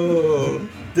no!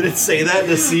 Did it say that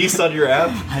deceased on your app?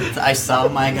 I saw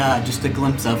my god, just a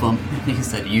glimpse of him. He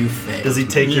said, "You failed." Does he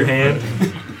take your hand?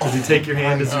 Does he take your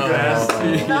hand as you pass?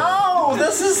 No,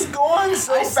 this is going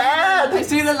so I bad.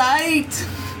 see the light.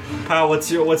 Pal,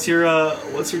 what's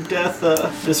your death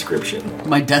description?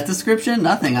 My death description?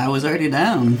 Nothing. I was already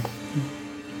down.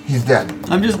 He's dead.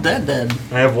 I'm just dead.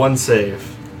 I have 1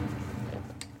 save.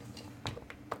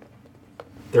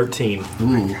 13.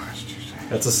 Ooh.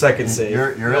 That's a second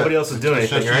save. Nobody it. else is doing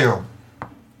It's anything, just right? you.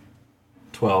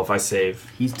 12. I save.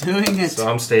 He's doing it. So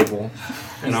I'm stable,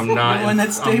 and I'm not. one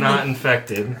that's I'm not stable.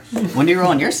 infected. When do you roll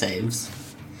on your saves?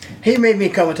 He made me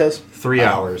comatose. 3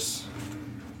 hours.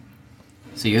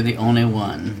 So you're the only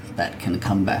one that can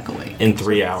come back awake. In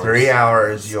 3 hours. 3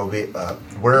 hours, you'll be up.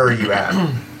 Where are you at?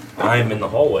 I'm in the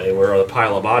hallway where the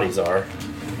pile of bodies are.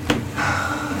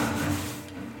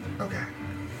 Okay.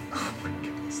 Oh my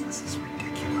goodness, this is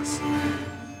ridiculous.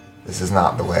 This is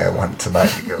not the way I want tonight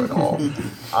to go at all.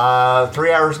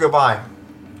 3 hours go by.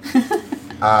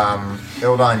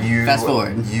 Ildon, you Fast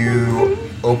forward. You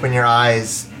open your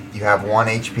eyes. You have 1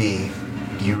 HP.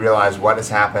 You realize what has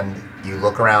happened. You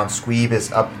look around. Squeeb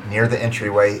is up near the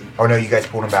entryway. Oh no, you guys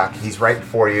pulled him back. He's right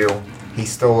before you. He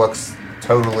still looks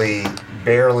totally,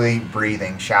 barely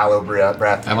breathing, shallow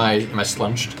breath. Am I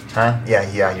slunched? Huh?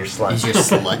 Yeah, you're slunched. He's just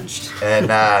slunched. And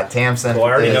Tamsin. Well, I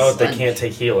already is, know that they Lunch. can't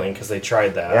take healing because they tried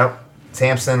that. Yep.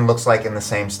 Tamsin looks like in the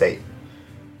same state.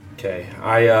 Okay.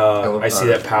 I see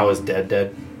that Pal is dead.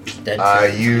 Dead.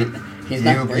 You He's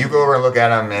not you breathing. go over and look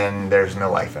at him, and there's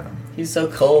no life in him. He's so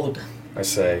cold. I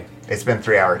say. It's been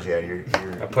 3 hours yet. I You're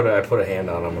put a hand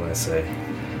on him and I say,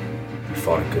 "You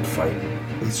fought a good fight.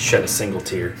 He's shed a single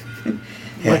tear."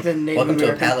 Like the Native Welcome to a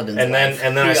American. paladin's And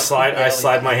then life. I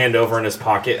slide my hand over in his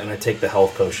pocket and I take the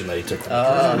health potion that he took from me.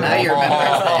 Oh, now you remember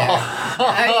it's there.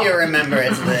 Now you remember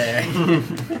it's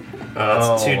there. That's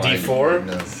Oh my 2d4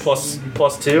 goodness.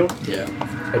 plus 2.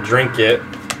 Yeah. I drink it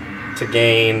to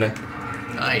gain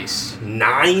Nice.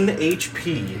 9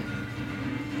 HP.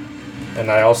 And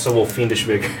I also will Fiendish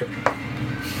Vigor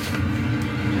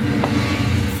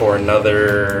for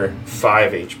another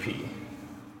 5 HP.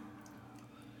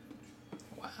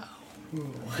 Wow.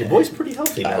 Your boy's pretty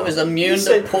healthy now. I was immune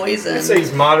to poison. I'd say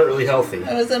he's moderately healthy.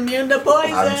 I was immune to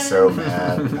poison. I'm so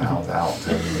mad. Pal's out.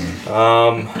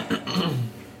 Totally.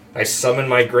 I summon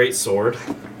my great sword.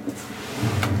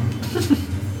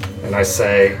 And I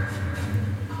say,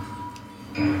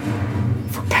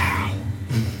 for pow.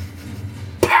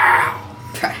 Pow.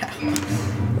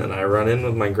 And I run in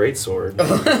with my great sword. He's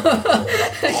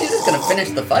just gonna finish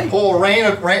the fight. Pull a rain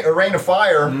of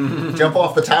fire. Jump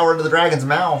off the tower into the dragon's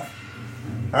mouth.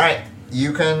 All right,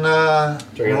 you can.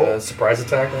 Do I get a surprise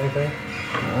attack or anything?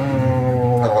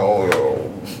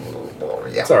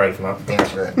 Yeah. It's alright if not.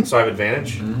 Damage good. So I have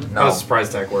advantage? No. How does surprise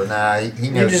attack work? Nah, he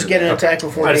You knows. just get an attack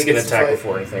before I he just get an gets to attack fight.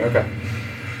 before anything. Okay.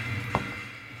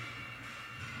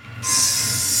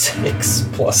 6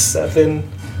 plus 7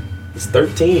 is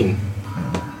 13.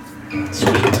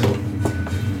 Sweet.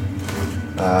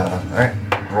 All right,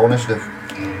 roll initiative.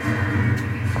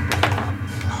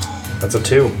 That's a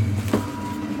 2.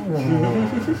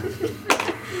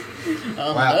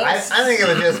 Wow, I think it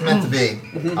was just meant to be.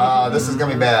 This is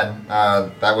gonna be bad.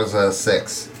 That was a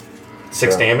 6.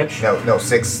 6 damage? No,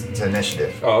 6 to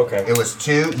initiative. Oh, okay. It was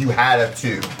 2. You had a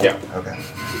 2. Yeah. Okay.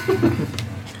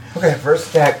 Okay, first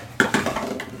attack.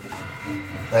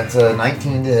 That's a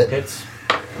 19 to hit. Hits.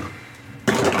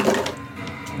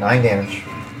 9 damage.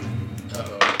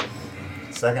 Uh-oh.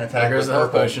 Second attack There goes with the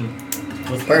health purple. potion.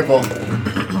 With purple.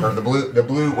 Or the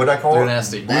blue, what'd I call Blue it?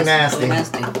 nasty. Blue nasty.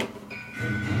 Nasty.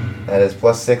 That is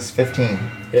plus 6, 15.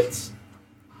 Hits.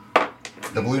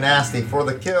 The blue nasty for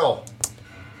the kill.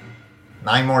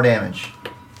 9 more damage.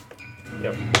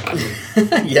 Yep.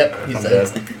 Yep, he I'm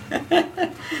says.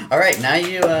 dead. Alright, now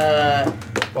you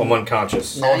I'm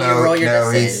unconscious. Now you roll your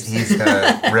death he's saves.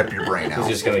 gonna rip your brain out. He's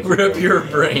just gonna keep Rip going. your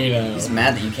brain out. He's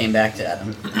mad that you came back to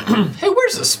Adam. Hey,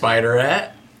 where's the spider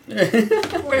at?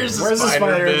 Where's the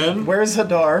spider been? Where's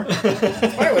Hadar?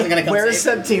 Spider wasn't gonna come Where's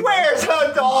save you. Septima? Where's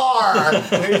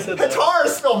Hadar?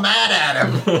 Hadar's still mad at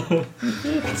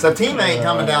him. Septima ain't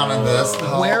coming down in this.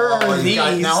 Where are you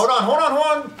guys- these? Now hold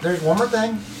on. There's one more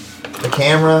thing. The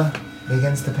camera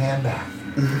begins to pan back,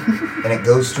 and it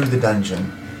goes through the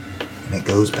dungeon, and it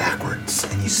goes backwards,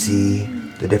 and you see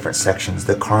the different sections,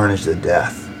 the carnage, the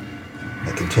death. And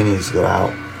it continues to go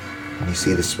out, and you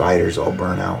see the spiders all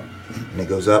burn out. And it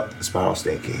goes up the spiral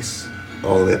staircase,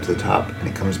 all the way up to the top, and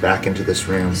it comes back into this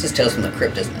room. This is Tales from the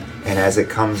Crypt, isn't it? And as it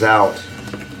comes out,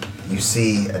 you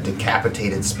see a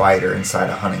decapitated spider inside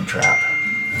a hunting trap.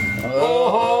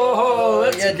 Oh,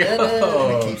 let's you did And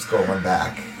go. it keeps going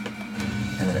back,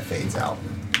 and then it fades out.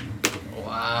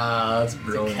 Wow, that's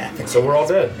brilliant. So we're all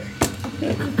dead.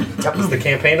 Is the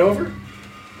campaign over?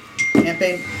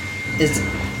 Campaign is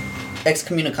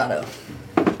excommunicado.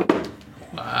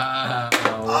 Wow.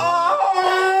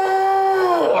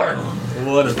 Oh!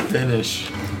 What a finish.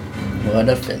 What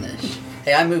a finish.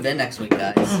 Hey, I move in next week,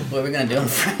 guys. What are we gonna do on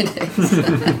Fridays?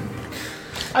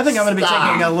 I think I'm going to be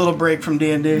taking a little break from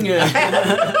D&D.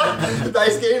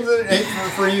 Dice games ain't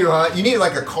for you, huh? You need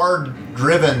like a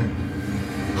card-driven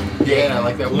Yeah,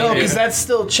 like that. No, because that's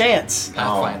still chance.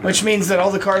 Pathfinder. Which means that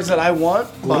all the cards that I want,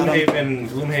 bottom.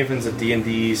 Gloomhaven's a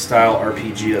D&D style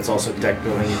RPG that's also deck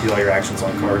building. You do all your actions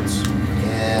on cards.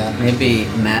 Yeah. Maybe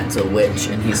Matt's a witch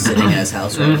and he's sitting in his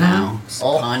house right now,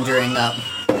 Oh. conjuring up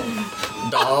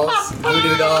dolls,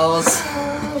 voodoo dolls,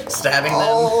 stabbing them.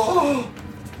 Oh!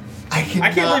 I I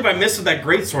can't believe I missed with that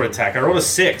greatsword attack. I rolled a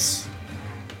 6.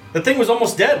 The thing was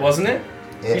almost dead, wasn't it?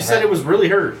 You said it was really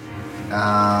hurt.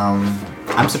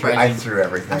 I'm surprised. I threw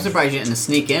everything. I'm surprised you didn't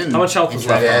sneak in. How much health was and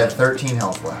try left? I to- had 13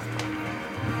 health left.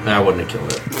 I wouldn't have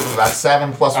killed it. About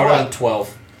 7 plus I would have 1. done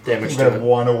 12 damage You've to been it.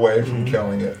 1 away from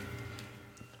killing it.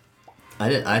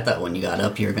 I thought when you got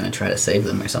up you were gonna try to save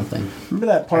them or something. Remember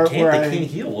that They part where can't I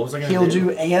heal. What was I going to healed do?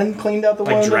 you and cleaned out the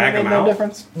Like wound and drag it made 'em no out?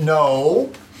 difference? No.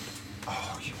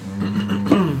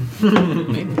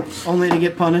 Only to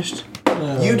get punished?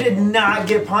 You did not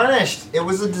get punished. It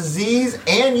was a disease,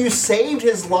 and you saved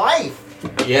his life.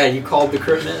 Yeah, you called the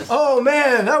crit miss. Oh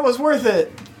man, that was worth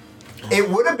it. It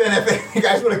would have been if you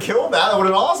guys would have killed that. That would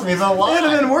have been awesome. He's not It would have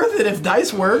alive. been worth it if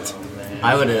dice worked.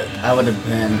 I would have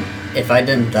been, if I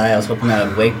didn't die, I was hoping I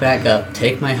would wake back up,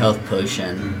 take my health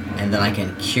potion, and then I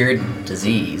can cure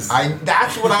disease.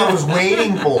 That's what I was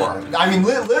waiting for. I mean,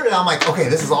 literally, I'm like, okay,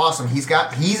 this is awesome.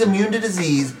 He's immune to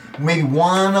disease. Maybe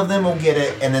one of them will get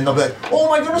it, and then they'll be like, oh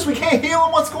my goodness, we can't heal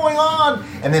him. What's going on?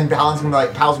 And then Pal's gonna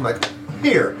be like,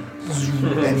 here,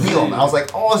 and heal him. I was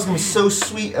like, oh, this is gonna be so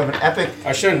sweet of an epic.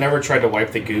 I should have never tried to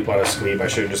wipe the goop out of Squeeb. I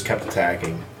should have just kept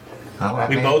attacking.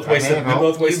 We both wasted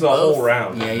the whole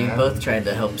round. Yeah, you both tried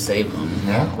to help save him.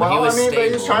 Yeah. When Well, he was but he was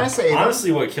stable. trying to save him.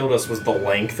 Honestly, what killed us was the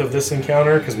length of this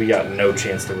encounter because we got no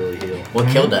chance to really heal. What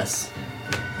killed us?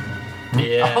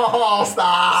 Yeah. Oh,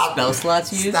 stop! Spell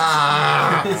slots used?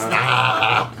 Stop!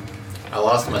 Stop! I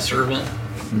lost my servant.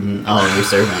 Oh, your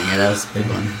servant. Yeah, that was a big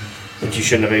one. That you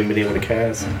shouldn't have even been able to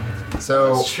cast.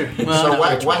 So, That's true. Well,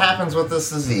 so what happens with this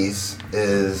disease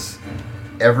is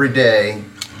every day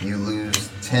you lose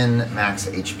 10 max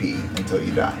HP until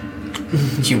you die.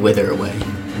 You wither away.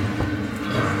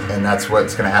 And that's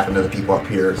what's going to happen to the people up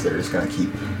here is they're just going to keep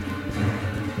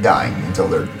dying until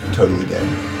they're totally dead.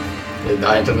 They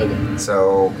died until they did.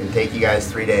 So it'd take you guys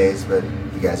 3 days, but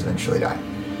you guys eventually die.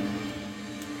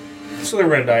 So they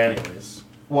were gonna die anyways.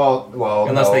 Well,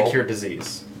 Unless no. they cure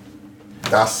disease.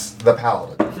 That's the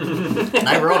paladin. And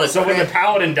I rolled a So when the crit.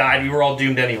 paladin died, we were all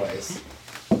doomed anyways.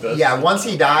 Yeah, once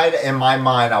he died, in my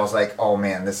mind, I was like, "Oh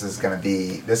man, this is gonna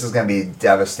be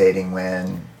devastating."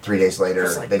 When 3 days later,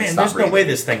 It's like, they man, just there's stop no way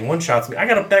breathing. this thing one shots me. I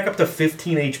got to back up to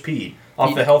 15 HP off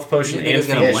You- the health potion you think and it's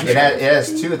gonna feed. one- It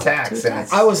has 2 attacks, and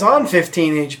it's I was on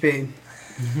 15 HP.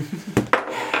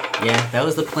 Yeah, that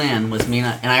was the plan. Was me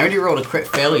not, and I already rolled a crit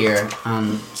failure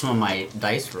on some of my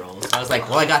dice rolls. I was like,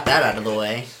 well, I got that out of the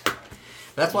way.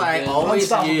 That's why I always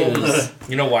Unstoppable. use.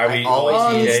 You know why we I always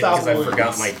always use because I unstoppable.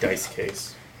 forgot my dice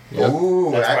case.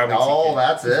 ooh, That's why we TK.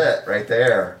 that's it right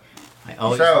there. I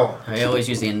always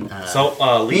use the.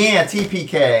 So, Lee, Being a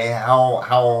TPK,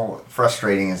 how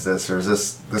frustrating is this, or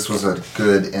is this was a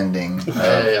good ending? Yeah, I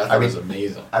thought I it mean, was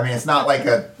amazing. it's not like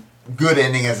a good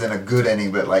ending as in a good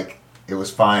ending, but like it was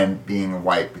fine being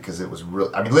wiped because it was real.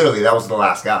 I mean, literally, that was the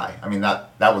last guy. I mean, that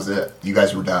was it. You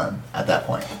guys were done at that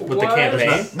point. with the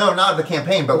campaign. No, not the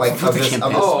campaign, but like of The this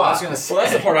campaign. spot. Oh, I was gonna say. Well,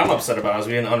 that's the part I'm upset about is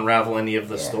we didn't unravel any of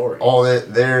the story.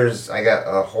 I got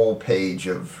a whole page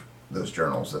of those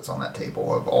journals that's on that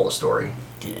table of all the story.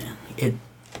 Yeah,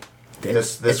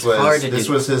 This it's hard to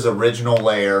do. was his original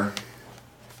lair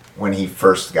when he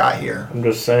first got here. I'm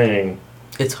just saying,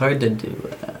 It's hard to do.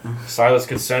 Silas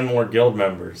could send more guild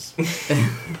members.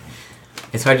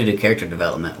 It's hard to do character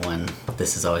development when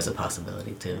this is always a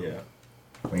possibility too. Yeah.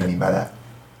 What do you mean by that?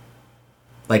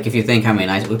 Like if you think how many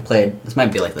nights we played, this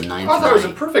might be like the ninth I thought it was a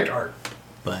night, perfect art.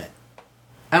 but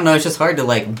I don't know. It's just hard to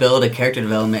like build a character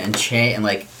development and change and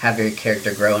like have your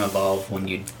character grow and evolve when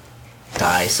you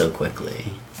die so quickly.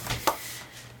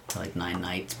 Like 9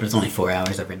 nights, but it's only 4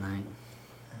 hours every night.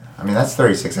 I mean, that's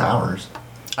 36 hours.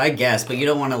 I guess, but you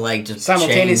don't want to like just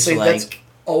Simultaneously, change, that's like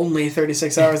only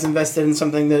 36 hours invested in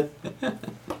something that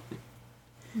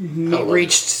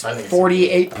reached I think it's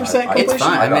 48% it's completion.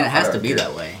 fine. I mean, it I has don't to be care.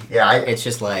 that way. Yeah, It's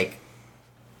just like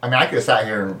I mean, I could have sat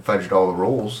here and fudged all the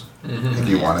rules if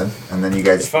you wanted, and then you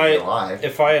guys If I stay alive.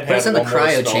 if I had But it's had in the one more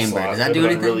cryo spell chamber. slot, Does that it do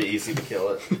would've been anything? really easy to kill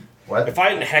it. What? If I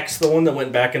hadn't hexed the one that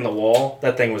went back in the wall,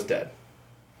 that thing was dead.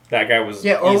 That guy was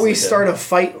Yeah, or easily we dead. start a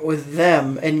fight with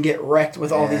them and get wrecked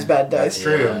with all Yeah, these bad That's dice.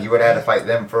 true. Yeah. You would have had to fight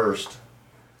them first.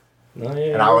 No,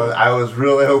 yeah. And I was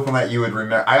really hoping that you would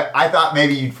remember. I thought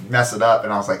maybe you'd mess it up,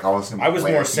 and I was like, I was I was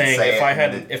more saying if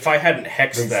I hadn't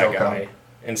hexed They'd that still guy come.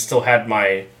 and still had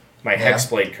my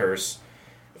hexblade curse,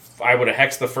 if I would have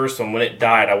hexed the first one. When it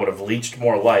died, I would have leached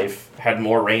more life, had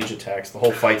more range attacks. The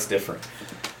whole fight's different.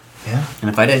 Yeah. And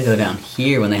if I didn't go down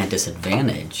here when they had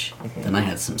disadvantage, then I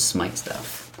had some smite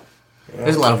stuff.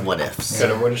 There's a lot of what ifs. Could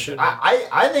have, would have, should have.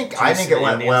 I think it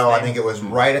went Indian's well. I name? think it was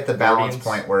right at the balance Guardians?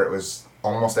 point where it was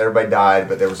almost everybody died,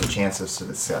 but there was a chance of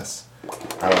success.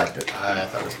 I liked it. I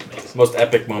thought it was amazing. Most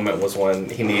epic moment was when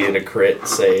he needed a crit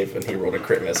save and he rolled a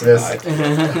crit miss and Yes.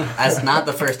 died. That's not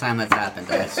the first time that's happened,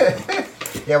 actually.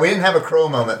 Yeah, we didn't have a crow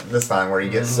moment this time where you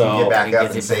get back He up gets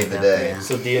and you save the back up, day. yeah.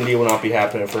 So D&D will not be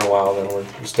happening for a while. Then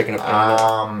we're sticking a pin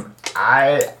in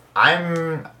it.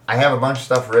 I have a bunch of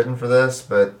stuff written for this,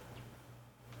 but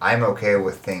I'm okay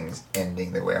with things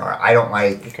ending the way they are. I don't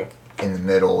like Okay. in the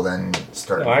middle then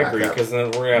starting. No, I back agree up. because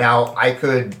then we're gonna. Now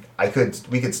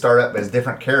we could start up as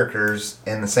different characters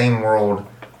in the same world,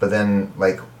 but then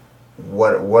like,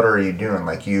 what are you doing?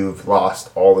 Like you've lost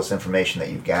all this information that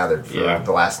you've gathered for Yeah.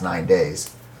 the last 9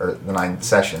 days or the 9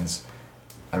 sessions.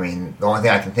 I mean, the only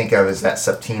thing I can think of is that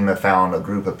Septima found a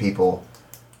group of people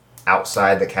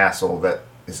outside the castle that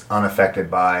is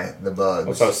unaffected by the bugs.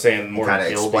 That's what I was saying. More Kind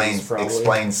of guildies probably.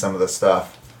 explains some of the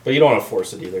stuff. But you don't want to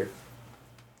force it either.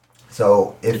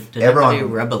 So if Did everyone,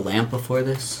 anybody rub a lamp before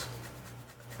this?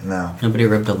 no, Nobody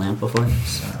rubbed a lamp before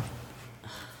this?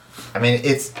 I mean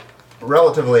it's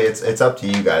relatively it's up to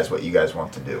you guys what you guys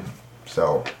want to do.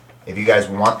 So if you guys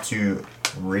want to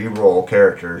re-roll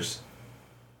characters.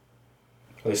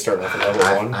 Are they starting off at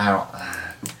level 1? I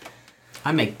don't.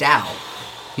 I make Dow.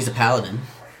 He's a paladin.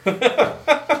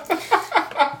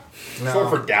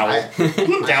 Short for Dow.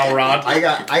 Dowrod.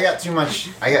 I got too much.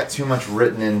 I got too much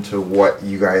written into what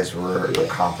you guys were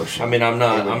accomplishing. I mean, I'm It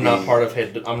not would be- part of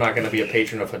I'm not going to be a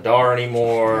patron of Hadar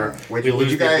anymore. Would- we would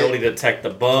lose you the guys- ability to detect the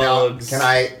Now, bugs. can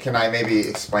I maybe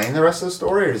explain the rest of the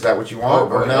story, or is that what you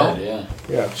want? or no? Yeah.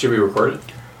 Yeah. Should we record it?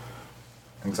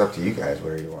 It's up to you guys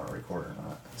whether you want to record or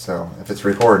not. So if it's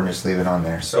recording, just leave it on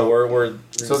there. So we're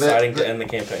So that- deciding to end the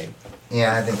campaign.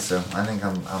 Yeah, I think so. I think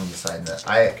I'm deciding that.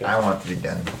 I want it to be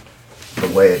done the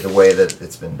way that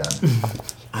it's been done.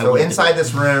 So inside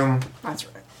this room, That's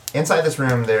right. inside this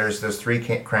room, there's 3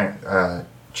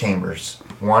 chambers.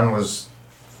 One was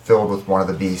filled with one of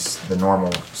the beasts, the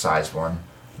normal sized one.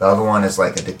 The other one is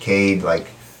like a decayed, like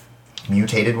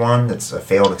mutated one that's a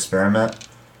failed experiment.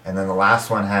 And then the last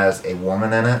one has a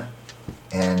woman in it,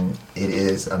 and it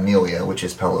is Amelia, which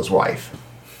is Pella's wife.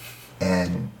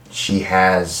 And she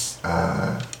has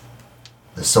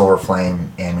the Silver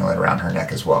Flame amulet around her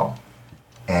neck as well.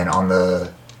 And on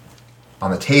the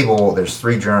table, there's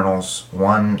 3 journals.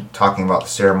 One talking about the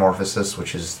Ceramorphosis,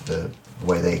 which is the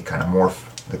way they kind of morph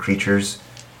the creatures.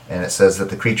 And it says that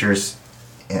the creatures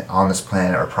on this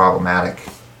planet are problematic,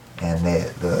 and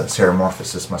the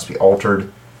Ceramorphosis must be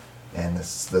altered, and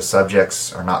the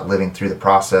subjects are not living through the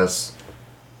process.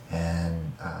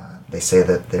 And they say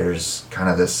that there's kind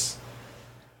of this,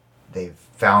 they've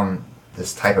found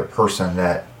this type of person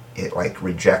that it like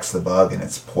rejects the bug, and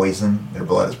it's poison. Their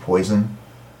blood is poison,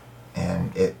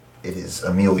 and it is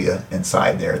Amelia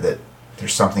inside there, that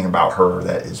there's something about her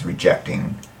that is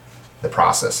rejecting the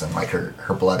process, and like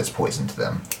her blood is poison to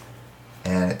them.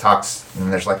 And it talks,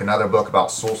 and there's like another book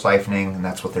about soul siphoning, and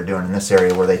that's what they're doing in this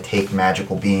area, where they take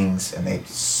magical beings and they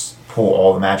pull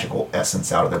all the magical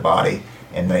essence out of their body,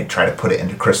 and they try to put it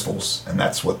into crystals, and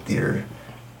that's what they're.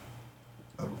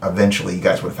 Eventually, you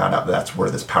guys would have found out that's where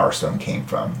this Power Stone came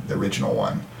from. The original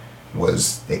one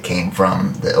it came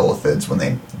from the Illithids when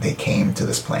they came to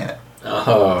this planet,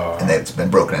 Oh. and it's been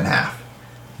broken in half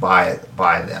by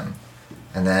them.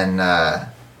 And then I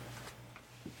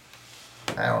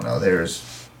don't know.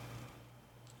 There's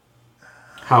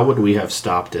How would we have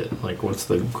stopped it? Like, what's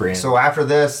the grand? so after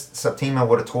this, Septima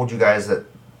would have told you guys that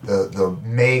the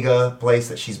mega place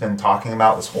that she's been talking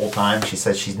about this whole time. She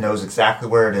says she knows exactly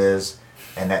where it is,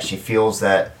 and that she feels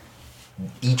that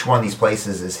each one of these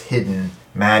places is hidden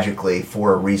magically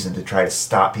for a reason, to try to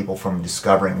stop people from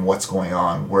discovering what's going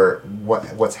on,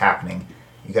 what's happening.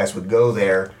 You guys would go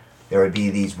there. There would be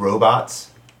these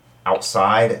robots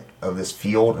outside of this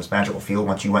field, this magical field.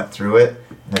 Once you went through it,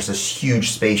 and there's this huge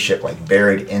spaceship like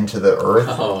buried into the earth,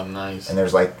 Oh, nice. and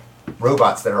there's like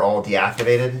robots that are all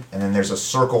deactivated, and then there's a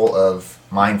circle of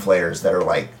mind flayers that are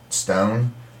like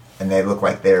stone, and they look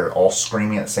like they're all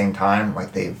screaming at the same time,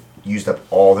 like they've used up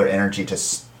all their energy to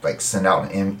like send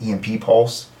out an EMP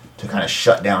pulse to kind of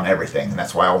shut down everything, and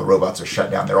that's why all the robots are shut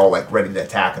down. They're all like ready to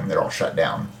attack them. They're all shut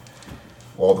down.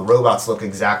 Well, the robots look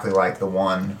exactly like the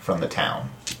one from the town.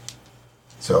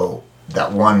 So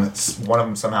that one of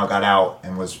them somehow got out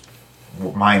and was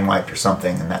mind wiped or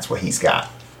something, and that's what he's got.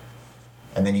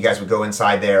 And then you guys would go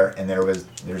inside there, and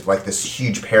there's like this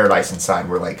huge paradise inside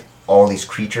where like all these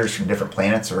creatures from different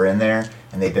planets are in there,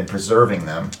 and they've been preserving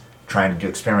them, trying to do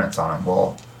experiments on them.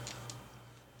 Well,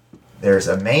 there's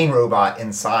a main robot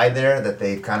inside there that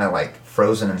they've kind of like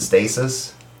frozen in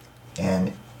stasis,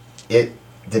 and it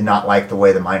did not like the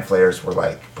way the mind flayers were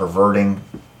like perverting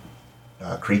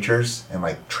creatures and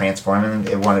like transforming them.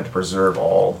 It wanted to preserve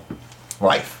all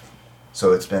life.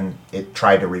 So it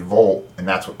tried to revolt, and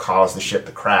that's what caused the ship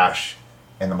to crash.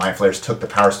 And the mind flayers took the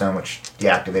power stone, which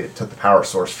deactivated, took the power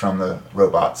source from the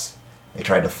robots. They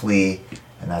tried to flee,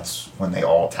 and that's when they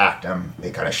all attacked them.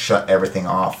 They kind of shut everything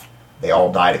off. They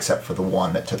all died except for the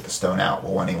one that took the stone out.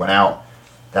 Well, when he went out,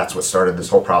 that's what started this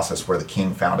whole process where the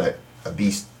king found it. A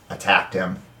beast attacked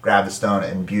him, grabbed the stone,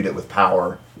 and imbued it with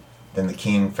power. Then the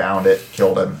king found it,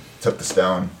 killed him, took the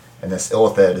stone, and this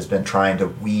Illithid has been trying to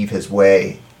weave his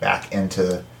way back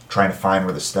into trying to find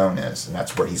where the stone is, and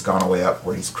that's where he's gone all the way up,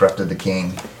 where he's corrupted the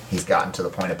king. He's gotten to the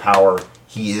point of power.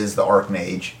 He is the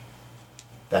Archmage.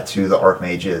 That's who the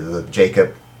Archmage is. The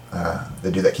Jacob, the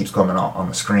dude that keeps coming on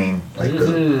the screen, like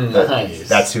nice.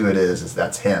 that's who it is.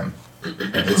 That's him,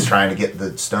 and he's trying to get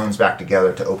the stones back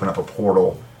together to open up a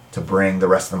portal to bring the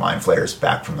rest of the mind flayers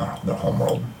back from their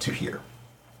homeworld to here.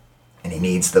 And he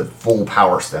needs the full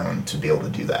power stone to be able to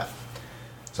do that.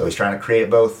 So he's trying to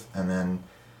create both, and then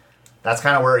that's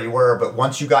kind of where you were. But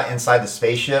once you got inside the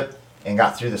spaceship and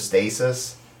got through the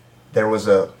stasis, there was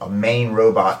a main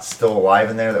robot still alive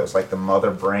in there that was like the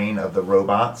mother brain of the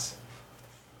robots,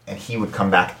 and he would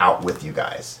come back out with you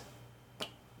guys.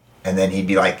 And then he'd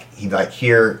be like,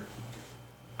 here,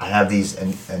 I have these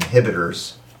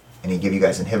inhibitors, and he'd give you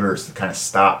guys inhibitors to kind of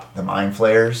stop the mind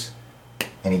flayers,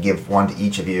 and he'd give one to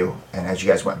each of you, and as you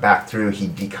guys went back through,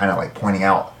 he'd be kind of like pointing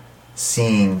out,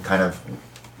 seeing kind of,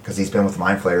 because he's been with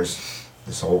mind flayers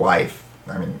his whole life,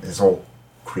 I mean, his whole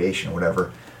creation or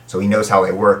whatever, so he knows how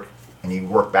they work, and he'd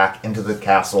work back into the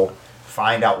castle,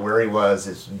 find out where he was,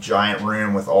 this giant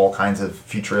room with all kinds of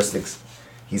futuristics.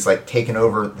 He's like taken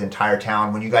over the entire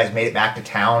town. When you guys made it back to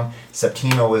town,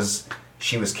 Septima was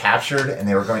captured, and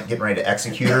they were getting ready to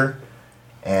execute her.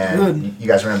 And you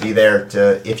guys were going to be there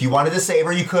to, if you wanted to save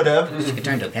her, you could have. She could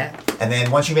turn to a cat. And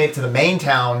then once you made it to the main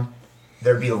town,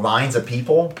 there'd be lines of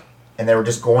people, and they were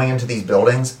just going into these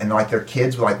buildings, and like their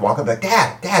kids would like walk up like,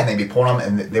 Dad, and they'd be pulling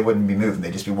them, and they wouldn't be moving.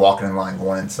 They'd just be walking in line,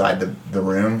 going inside the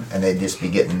room, and they'd just be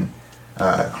getting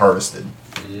harvested.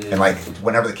 And like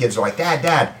whenever the kids are like,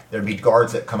 Dad, there'd be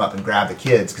guards that come up and grab the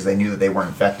kids because they knew that they weren't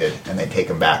infected, and they'd take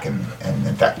them back and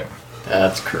infect them.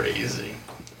 That's crazy.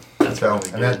 That's So,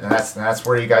 really and, good. that's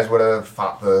where you guys would have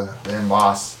fought the end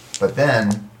boss. But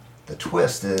then the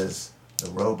twist is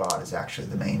the robot is actually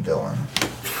the main villain.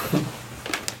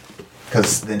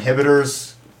 Because the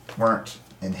inhibitors weren't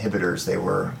inhibitors, they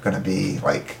were going to be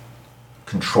like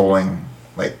controlling,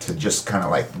 like to just kind of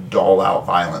like dole out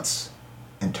violence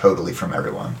and totally from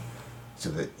everyone so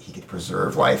that he could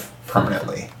preserve life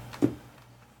permanently.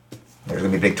 There's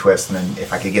going to be a big twist, and then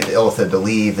if I could get the Illithid to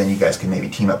leave, then you guys can maybe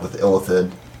team up with the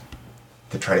Illithid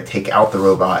to try to take out the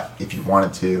robot if you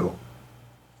wanted to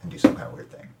and do some kind of weird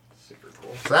thing. Super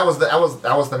cool. So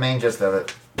that was the main gist of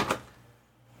it.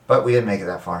 But we didn't make it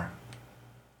that far.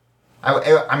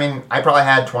 I mean, I probably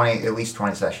had at least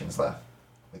 20 sessions left.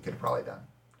 We could have probably done.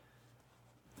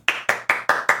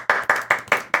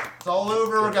 It's all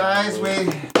over, guys.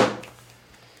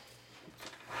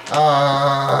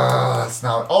 It's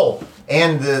not. Oh,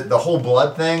 and the whole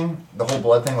blood thing. The whole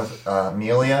blood thing with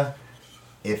Amelia.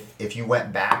 If you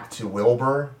went back to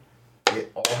Wilbur,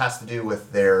 it all has to do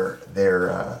with their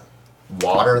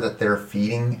water that they're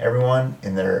feeding everyone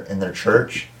in their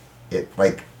church. It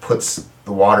like puts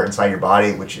the water inside your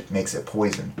body, which it makes it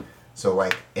poison. So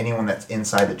like anyone that's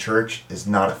inside the church is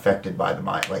not affected by the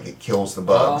mind. Like it kills the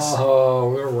bugs. Oh,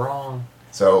 we're wrong.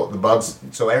 So the bugs.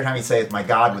 So every time you say my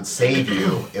God would save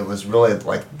you, it was really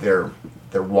like their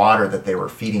water that they were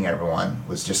feeding everyone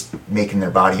was just making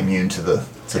their body immune to the.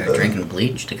 They're drinking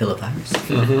bleach to kill the virus.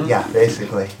 Yeah,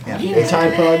 basically. Yeah.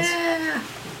 Tide pods.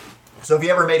 So if you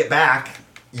ever made it back,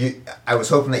 I was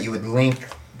hoping that you would link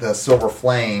the Silver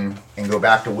Flame and go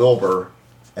back to Wilbur,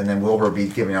 and then Wilbur would be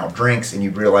giving out drinks, and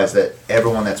you'd realize that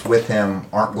everyone that's with him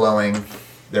aren't glowing.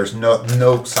 There's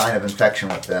no sign of infection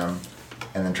with them,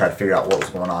 and then try to figure out what was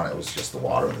going on. It was just the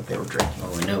water that they were drinking.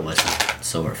 Well, we knew it wasn't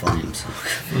Silver Flames.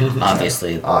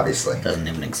 Obviously, it doesn't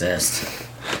even exist.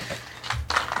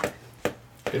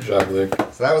 Good job, Luke.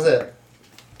 So that was it.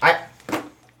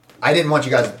 I didn't want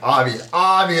you guys.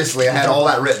 Obviously, I had all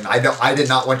that written. I did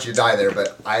not want you to die there,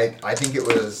 but I think it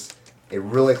was a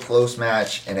really close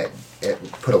match, and it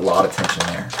put a lot of tension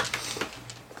there.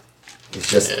 It's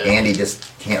just Andy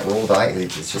just can't roll dice.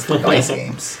 It's just the dice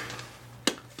games.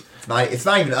 It's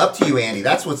not even up to you, Andy.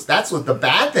 That's what the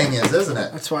bad thing is, isn't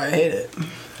it? That's why I hate it.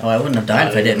 Oh, I wouldn't have died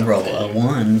if I didn't roll a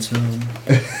 1, so...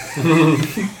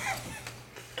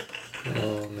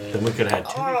 Oh, man. Then we could have had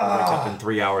 2 people wake up in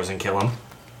 3 hours and kill him.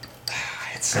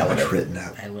 It's so much written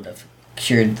up. I would have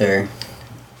cured their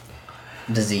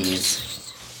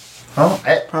disease. Oh,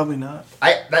 Probably not.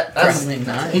 that's. Probably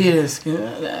not. He is.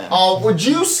 Oh, would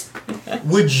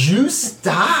you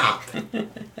stop?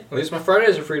 At least my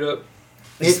Fridays are freed up.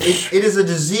 It is a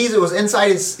disease that was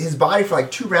inside his body for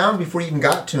like 2 rounds before you even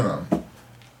got to him.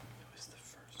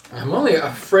 I'm only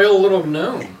a frail little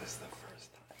gnome.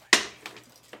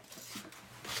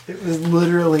 It was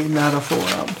literally not a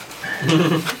forearm.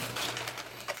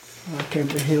 I came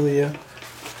to heal you.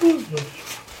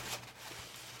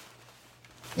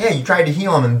 Yeah, you tried to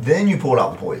heal him and then you pulled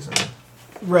out the poison.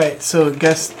 Right, so I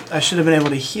guess I should have been able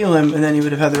to heal him, and then he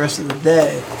would have had the rest of the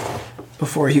day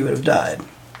before he would have died.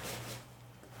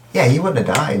 Yeah, he wouldn't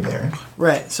have died there.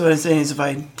 Right, so what I'm saying is if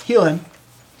I heal him,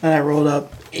 and I rolled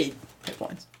up 8 hit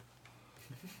points,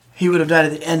 he would have died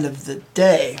at the end of the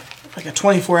day. Like a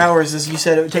 24 hours, as you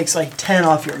said, it takes like 10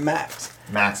 off your max.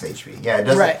 Max HP. Yeah, it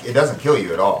doesn't. Right. It doesn't kill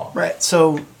you at all. Right,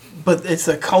 so, but it's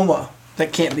a coma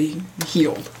that can't be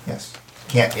healed. Yes.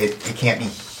 It can't be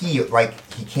healed. Like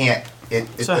he can't.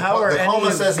 So how are the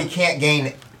coma says he can't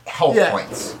gain health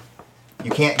points.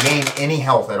 You can't gain any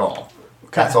health at all.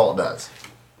 That's all it does.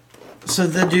 So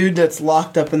the dude that's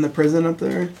locked up in the prison up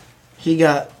there, he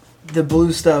got the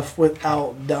blue stuff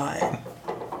without dying.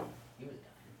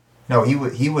 No,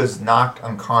 he was knocked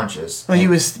unconscious. Well, he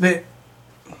was. It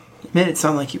made it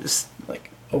sound like he was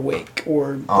like awake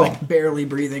or like barely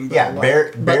breathing. But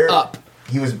Yeah, but up.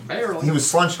 He was Barely. he was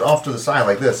slunched off to the side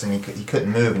like this, and he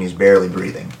couldn't move, and he was barely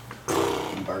breathing.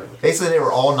 Basically, they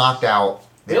were all knocked out.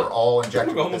 They were all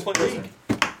injected. Go home with and this play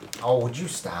poison. Oh, would you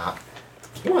stop?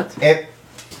 What?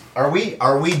 Are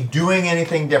we doing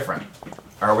anything different?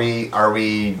 Are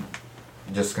we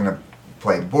just gonna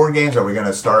play board games? Are we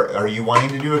gonna start? Are you wanting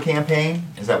to do a campaign?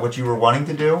 Is that what you were wanting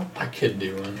to do? I could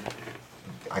do one.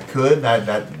 I could. That's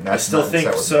I still not think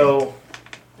set with so.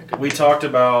 We talked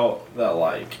about that.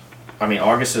 Like, I mean,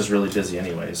 August is really busy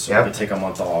anyways, so Yep. we could take a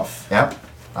month off. me. Yep,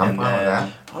 I'm And fine with then-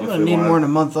 that. I'm If gonna we need wanna- more than a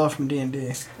month off from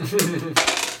D&D.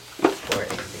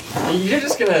 You're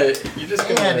just gonna.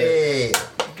 Andy,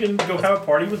 You can go have a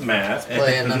party with Matt.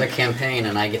 Play another campaign,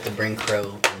 and I get to bring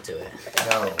Crow into it.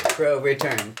 no. Crow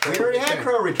return. We already had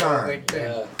Crow return.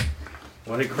 Return.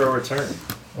 When did Crow return?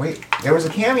 Wait, there was a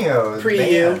cameo.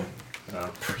 Pre-you.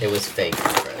 It was fake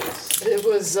Crows. It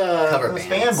was Cover It was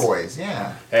bands. fanboys,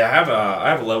 yeah. Hey, I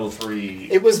have a level 3.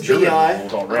 It was Druid BI.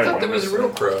 mold I already. thought there was a real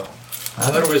crow. I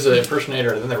thought it was an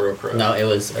impersonator and then the real crow. No, it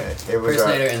was It was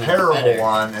impersonator a and then terrible better.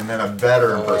 one, and then a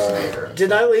better impersonator.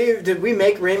 Did I leave? Did we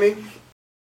make Remy?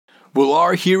 Will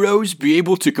our heroes be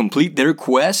able to complete their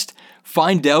quest?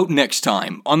 Find out next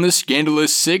time on the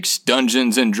Scandalous 6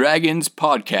 Dungeons & Dragons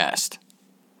podcast.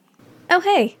 Oh,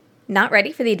 hey, not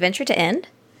ready for the adventure to end?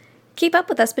 Keep up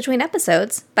with us between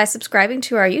episodes by subscribing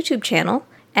to our YouTube channel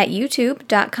at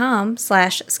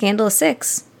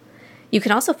youtube.com/scandalous6. You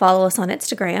can also follow us on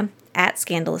Instagram at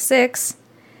scandalous6.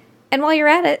 And while you're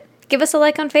at it, give us a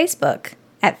like on Facebook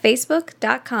at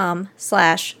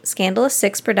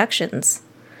facebook.com/scandalous6productions.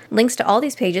 Links to all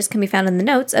these pages can be found in the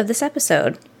notes of this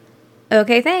episode.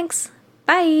 Okay, thanks.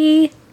 Bye.